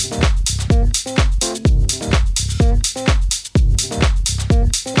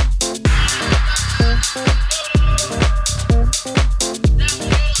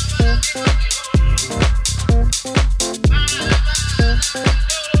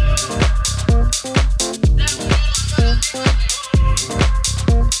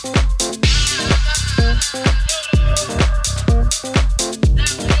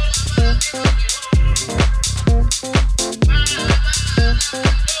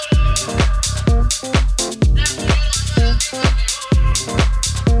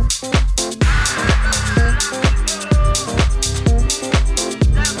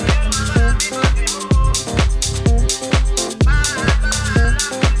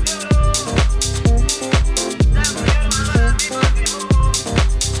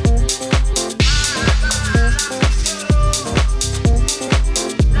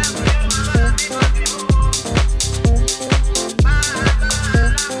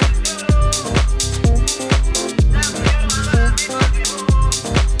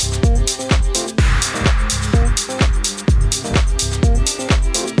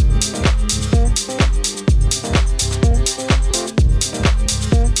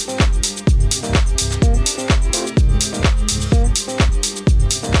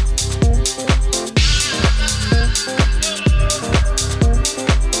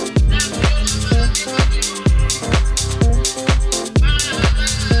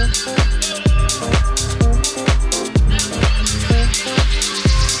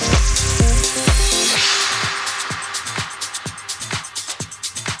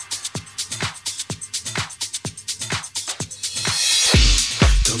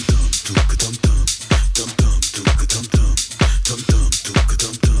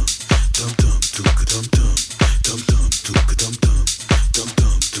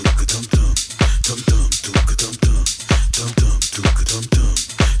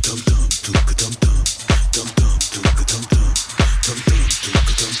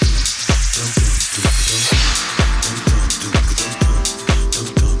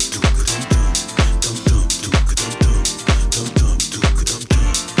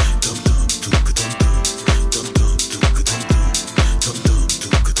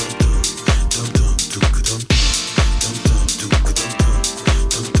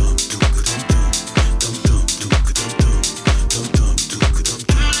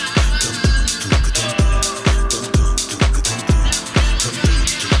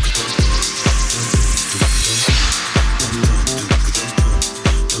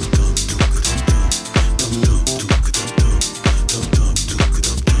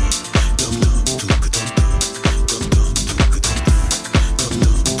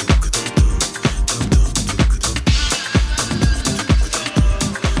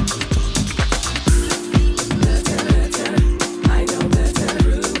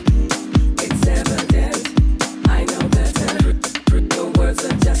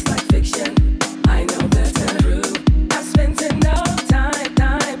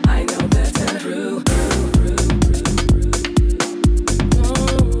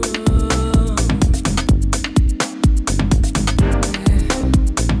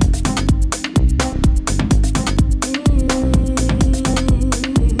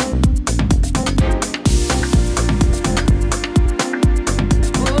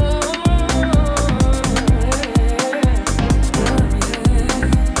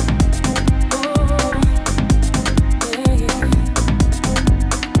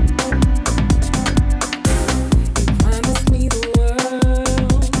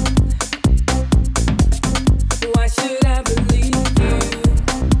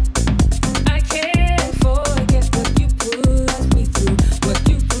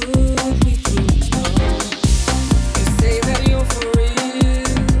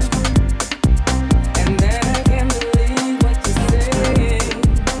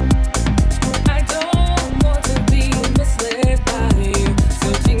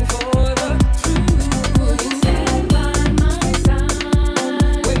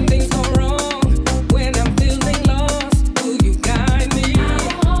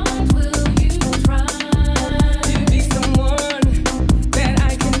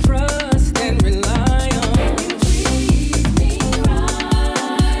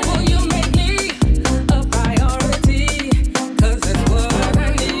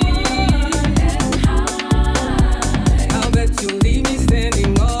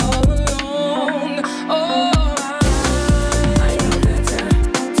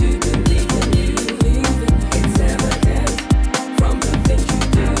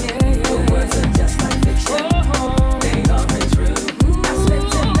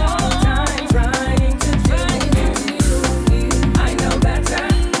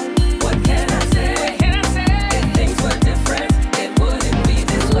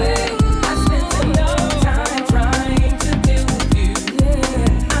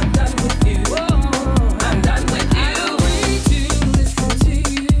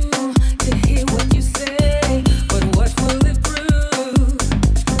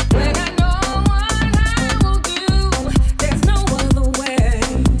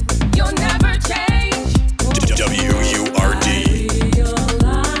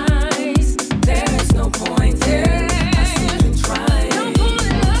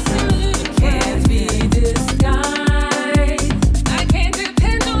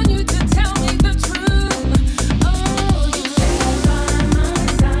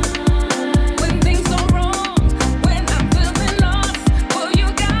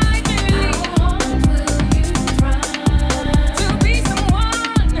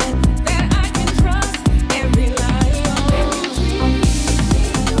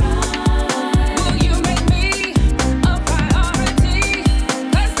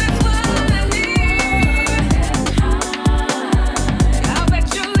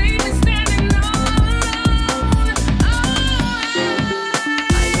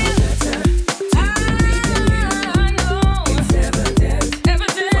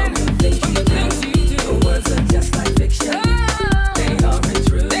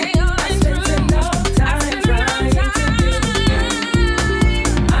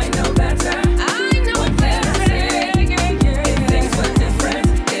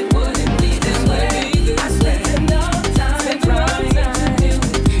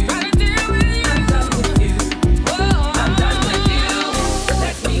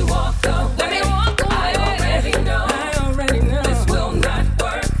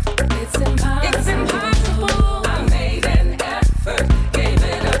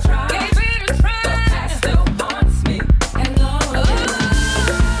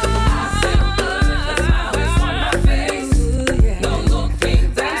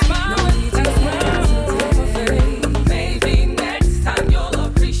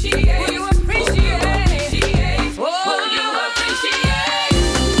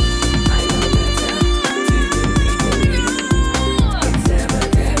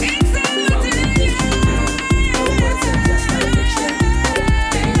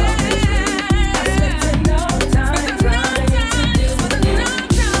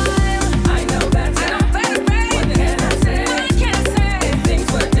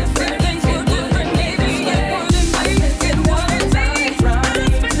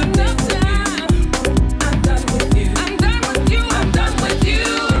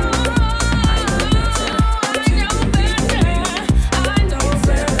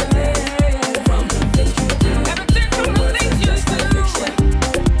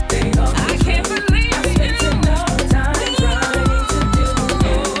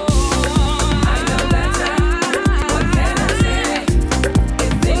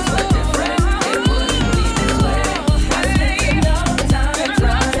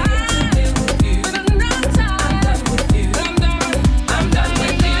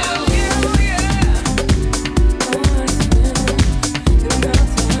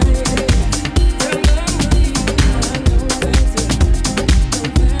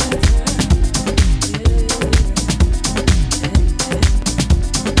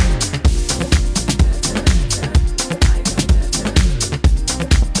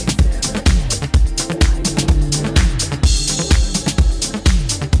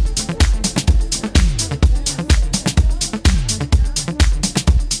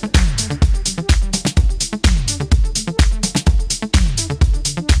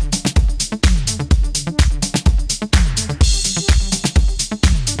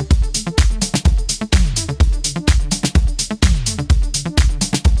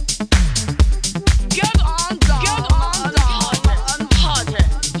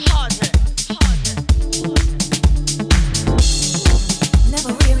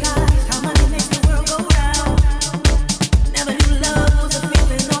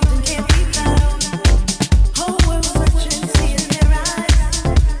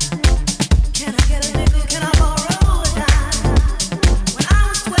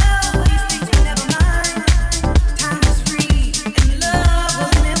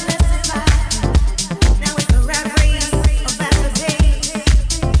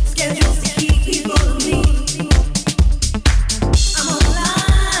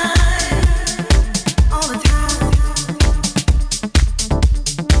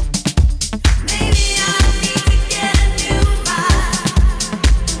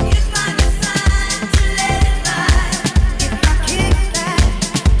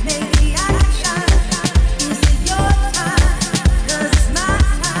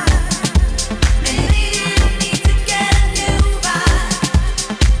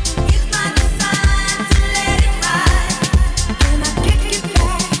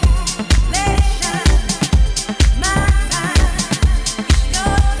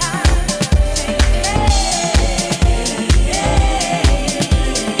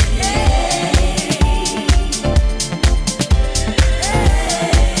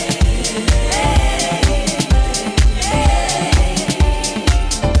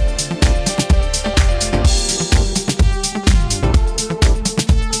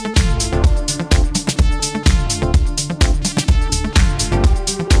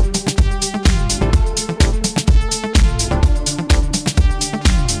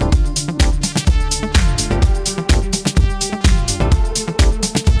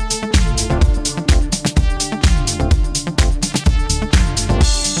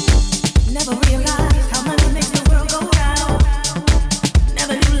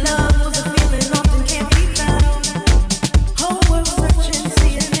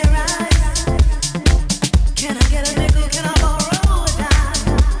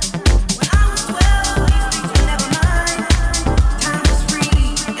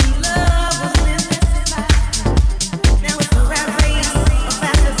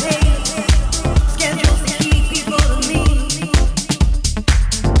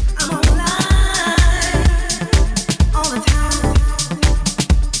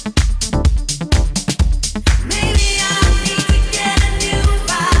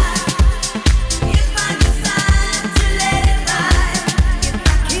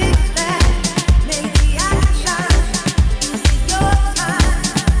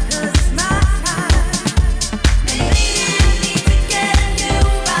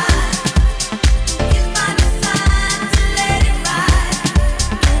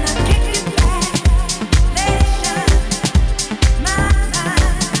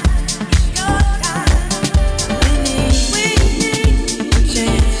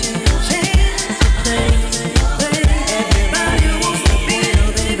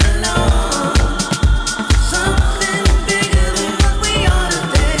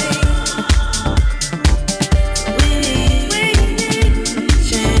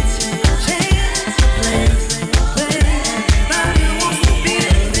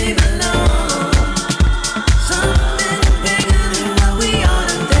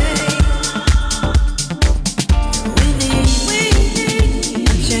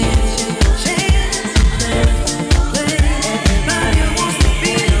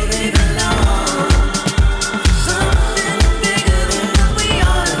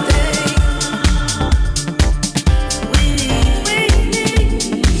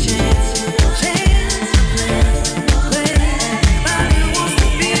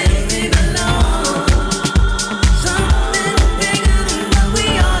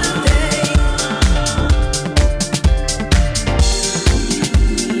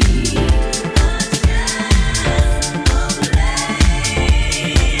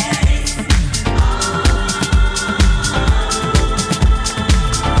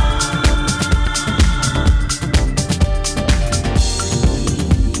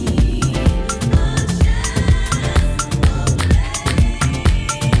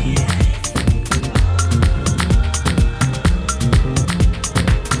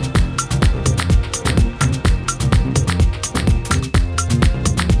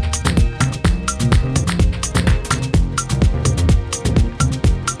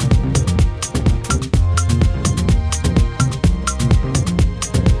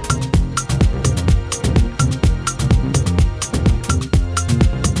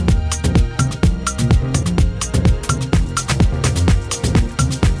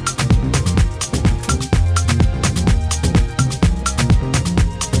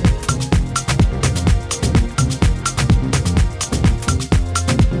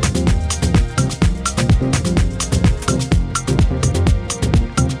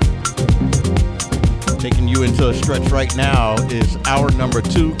 Taking you into a stretch right now is our number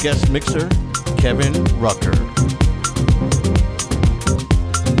 2 guest mixer, Kevin Rucker.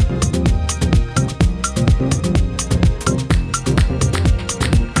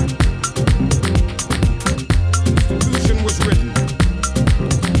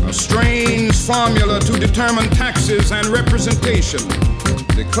 Formula to determine taxes and representation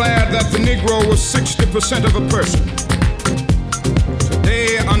declared that the Negro was 60% of a person.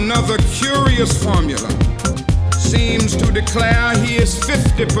 Today, another curious formula seems to declare he is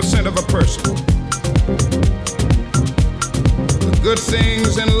 50% of a person. The good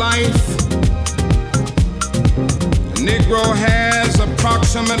things in life, the Negro has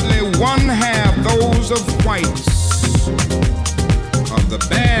approximately 1/2 those of whites. Of the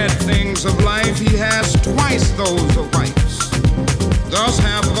bad things of life, he has twice those of whites. Thus,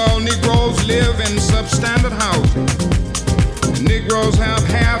 half of all Negroes live in substandard housing. The Negroes have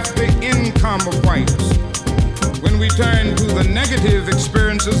half the income of whites. When we turn to the negative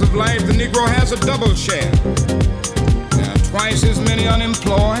experiences of life, the Negro has a double share. There are twice as many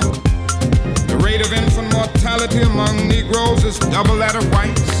unemployed. The rate of infant mortality among Negroes is double that of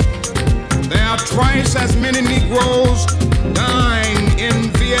whites. There are twice as many Negroes dying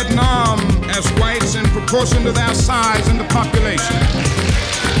in Vietnam as whites in proportion to their size in the population.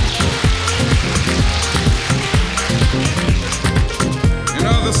 In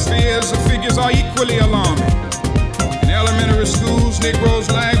other spheres, the figures are equally alarming. In elementary schools, Negroes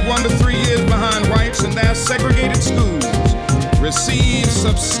lag 1 to 3 years behind whites, and their segregated schools receive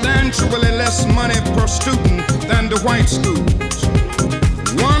substantially less money per student than the white schools.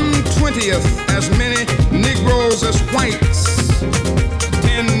 1/20th as many Negroes as whites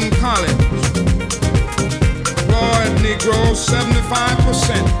attend college. Employed Negroes,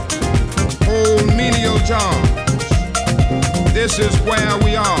 75% hold menial jobs. This is where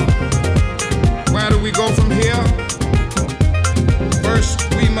we are. Where do we go from here? First,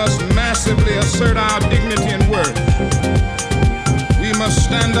 we must massively assert our dignity and worth. We must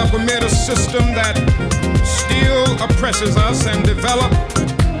stand up amid a system that still oppresses us and develop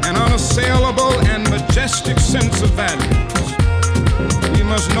an unassailable and majestic sense of values. We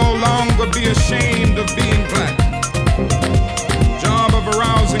must no longer be ashamed of being black. The job of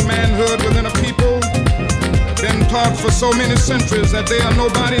arousing manhood within a people has been taught for so many centuries that they are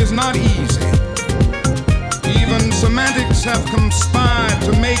nobody is not easy. Even semantics have conspired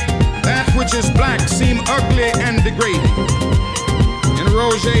to make that which is black seem ugly and degrading. In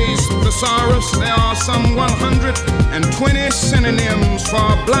Roget's thesaurus, there are some 120 synonyms for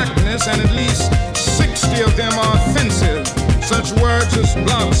blackness, and at least 60 of them are offensive. Such words as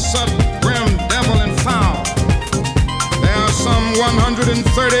bluff, suck, grim, devil, and foul. There are some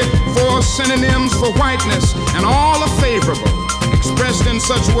 134 synonyms for whiteness, and all are favorable, expressed in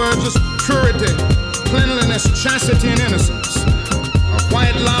such words as purity, cleanliness, chastity, and innocence. A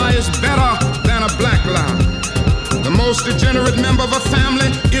white lie is better than a black lie. The most degenerate member of a family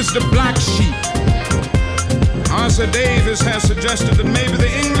is the black sheep. Arthur Davis has suggested that maybe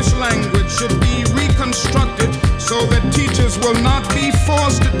the English language should be reconstructed so that teachers will not be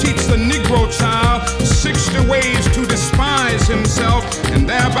forced to teach the Negro child 60 ways to despise himself and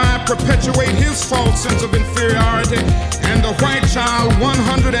thereby perpetuate his false sense of inferiority, and the white child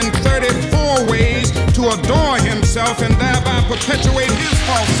 134 ways to adore himself and thereby perpetuate his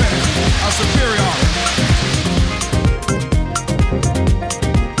false sense of superiority.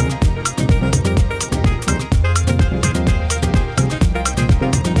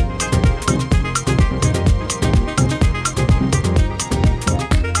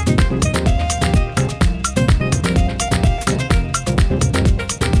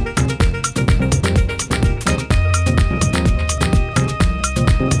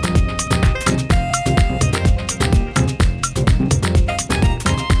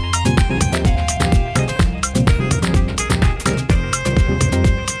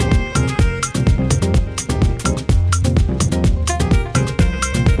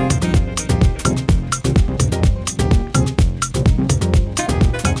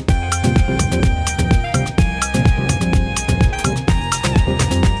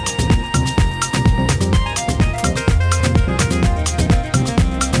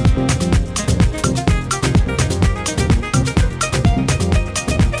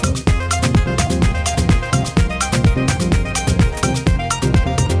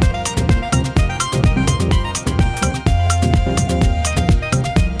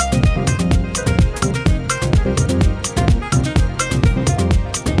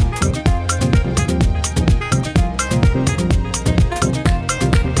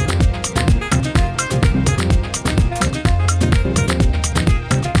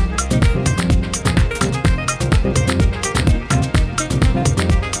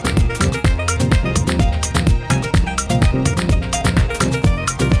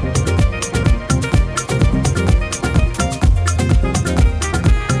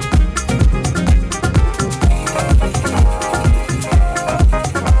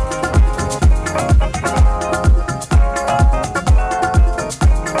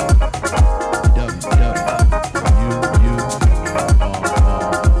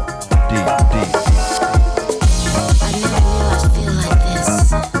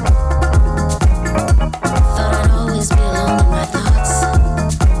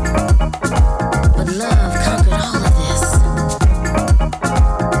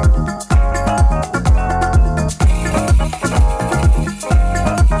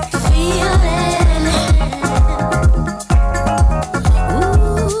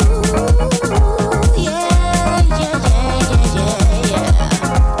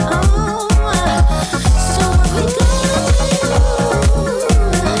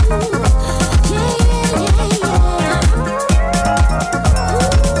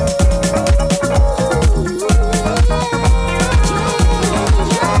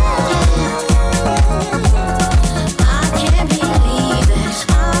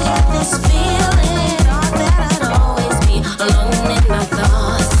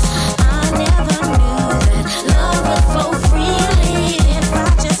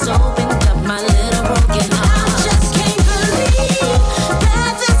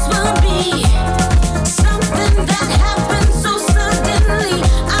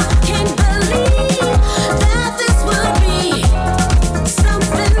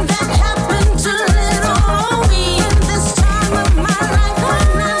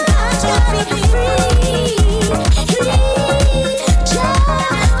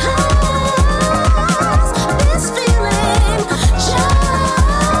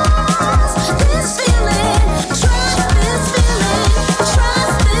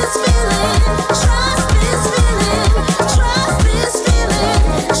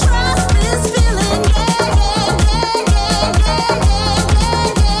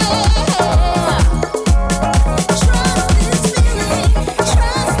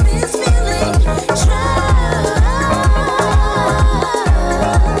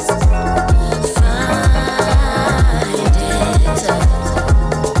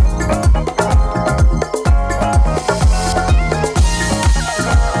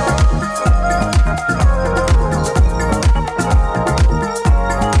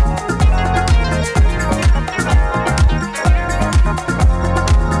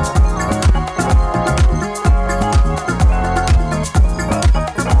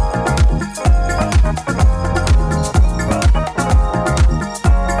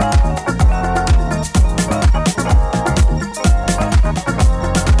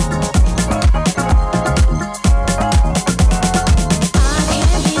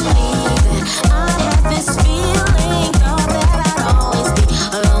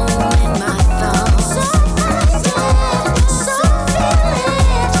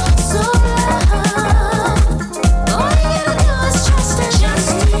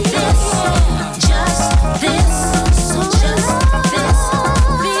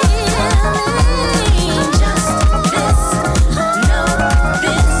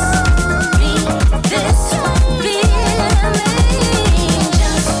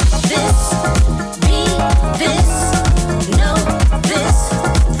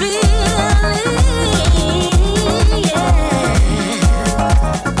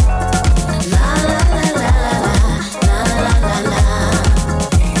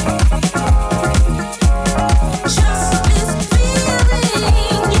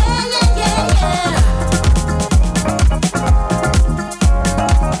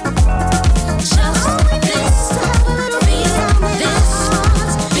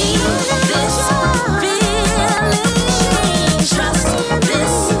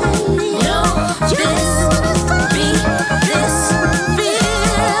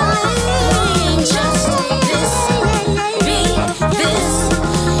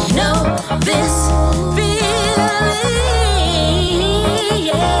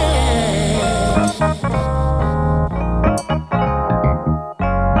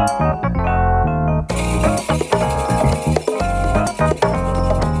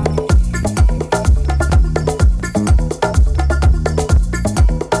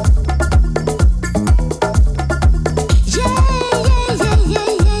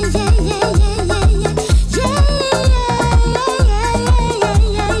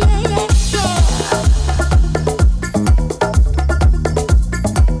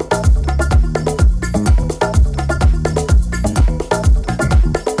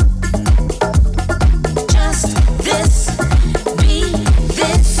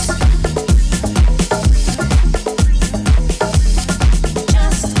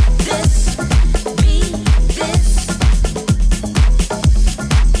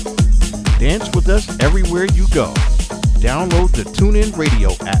 Dance with us everywhere you go. Download the TuneIn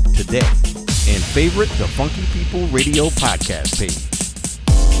Radio app today and favorite the Funky People Radio podcast page.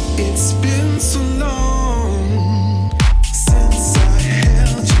 It's been so long since I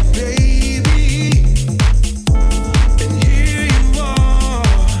held you, baby. And here you are,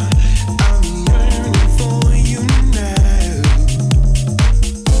 I'm yearning for you now.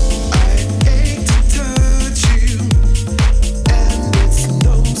 I hate to touch you, and it's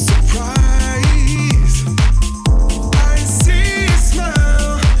no surprise. I see a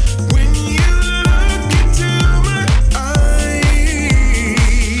smile when you look into my eyes.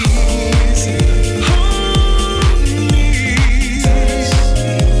 Hold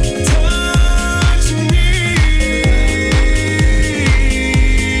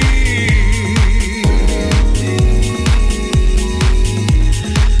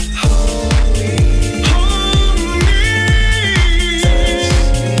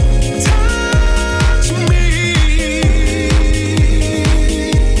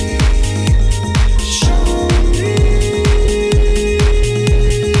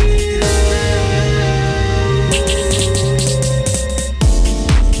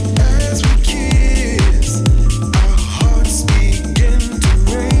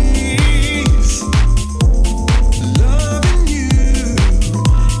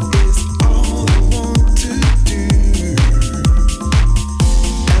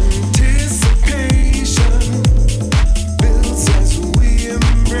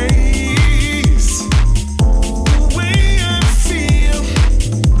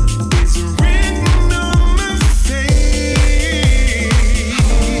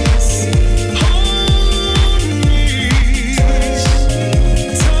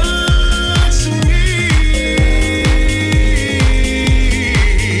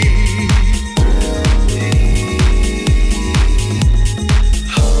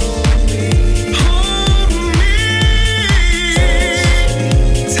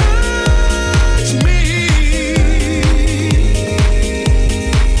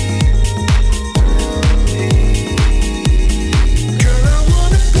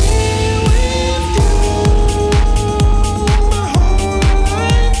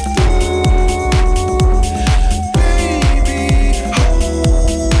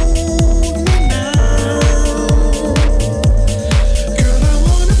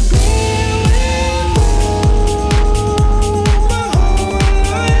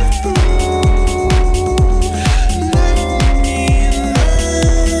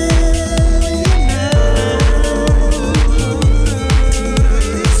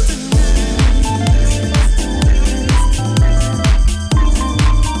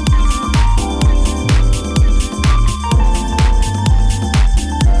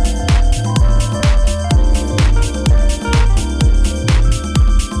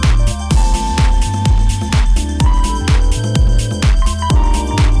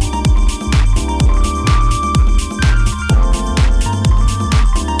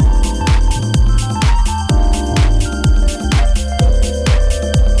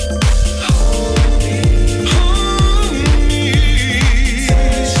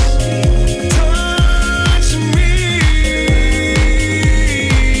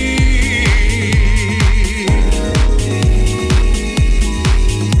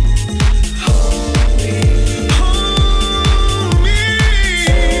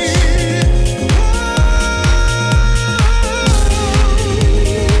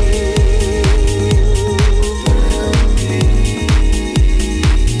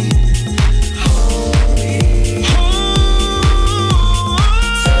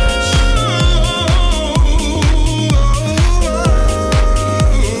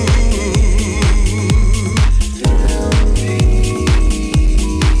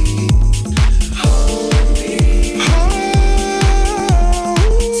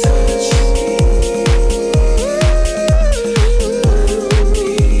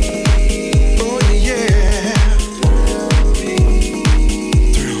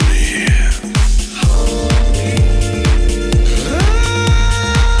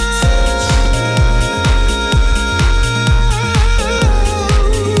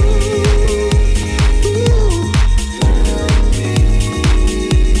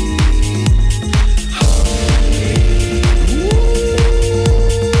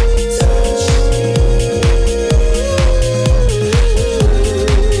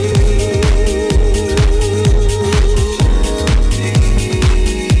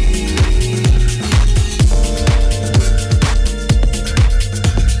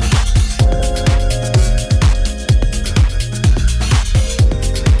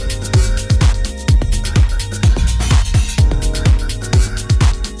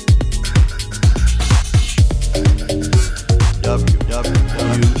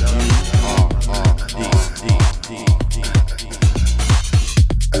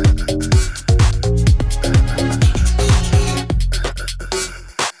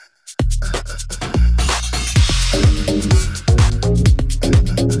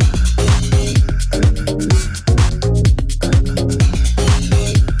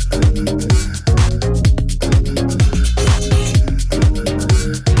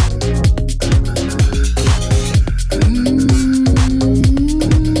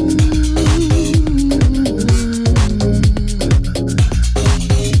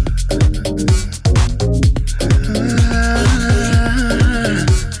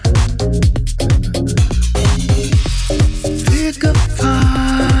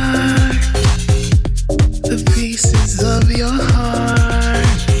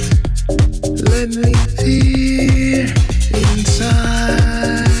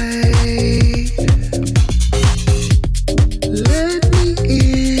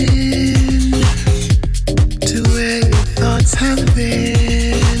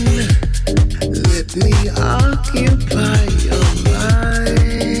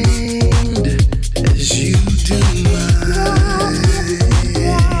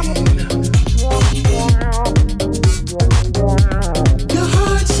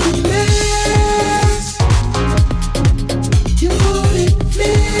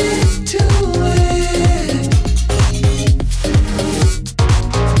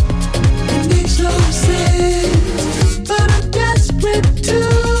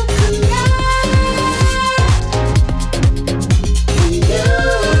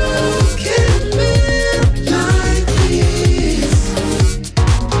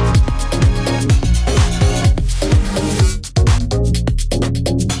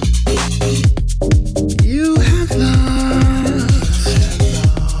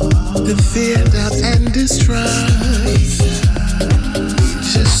the fear, doubt, and distrust.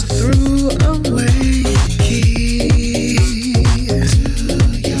 Just threw away the keys.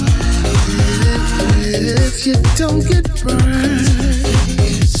 If you don't get burned,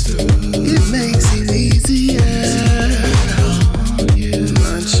 it makes it easier.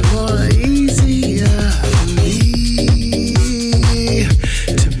 Much more easier for me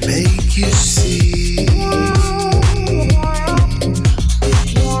to make you see.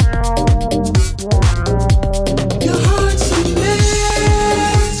 Your heart's a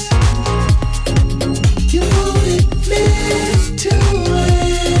mess. You won't admit to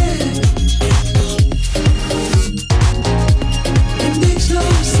it. It makes no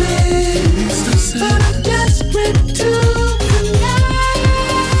sense, but I'm desperate to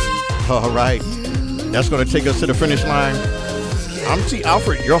connect. All right. That's going to take us to the finish line. I'm T.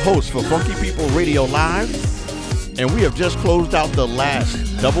 Alfred, your host for Funky People Radio Live. And we have just closed out the last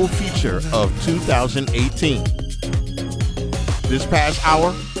double feature of 2018. This past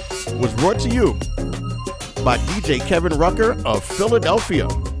hour was brought to you by DJ Kevin Rucker of Philadelphia.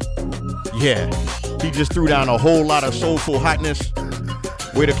 Yeah, he just threw down a whole lot of soulful hotness.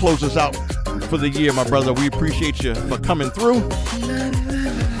 Way to close us out for the year, my brother. We appreciate you for coming through.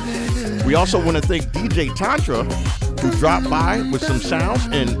 We also want to thank DJ Tantra, who dropped by with some sounds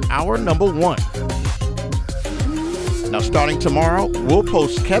in hour number 1. Now, starting tomorrow, we'll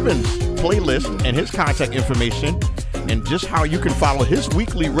post Kevin's playlist and his contact information and just how you can follow his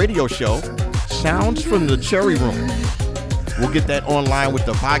weekly radio show, Sounds from the Cherry Room. We'll get that online with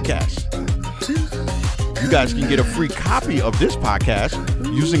the podcast. You guys can get a free copy of this podcast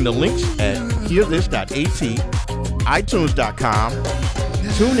using the links at hearthis.at, itunes.com,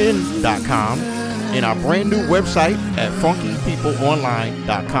 tunein.com, and our brand new website at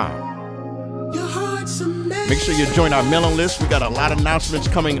funkypeopleonline.com. Make sure you join our mailing list. We got a lot of announcements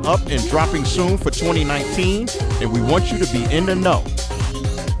coming up and dropping soon for 2019, and we want you to be in the know.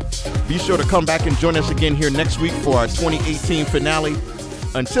 Be sure to come back and join us again here next week for our 2018 finale.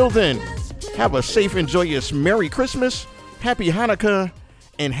 Until then, have a safe and joyous Merry Christmas, Happy Hanukkah,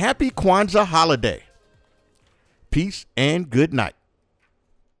 and Happy Kwanzaa holiday. Peace and good night.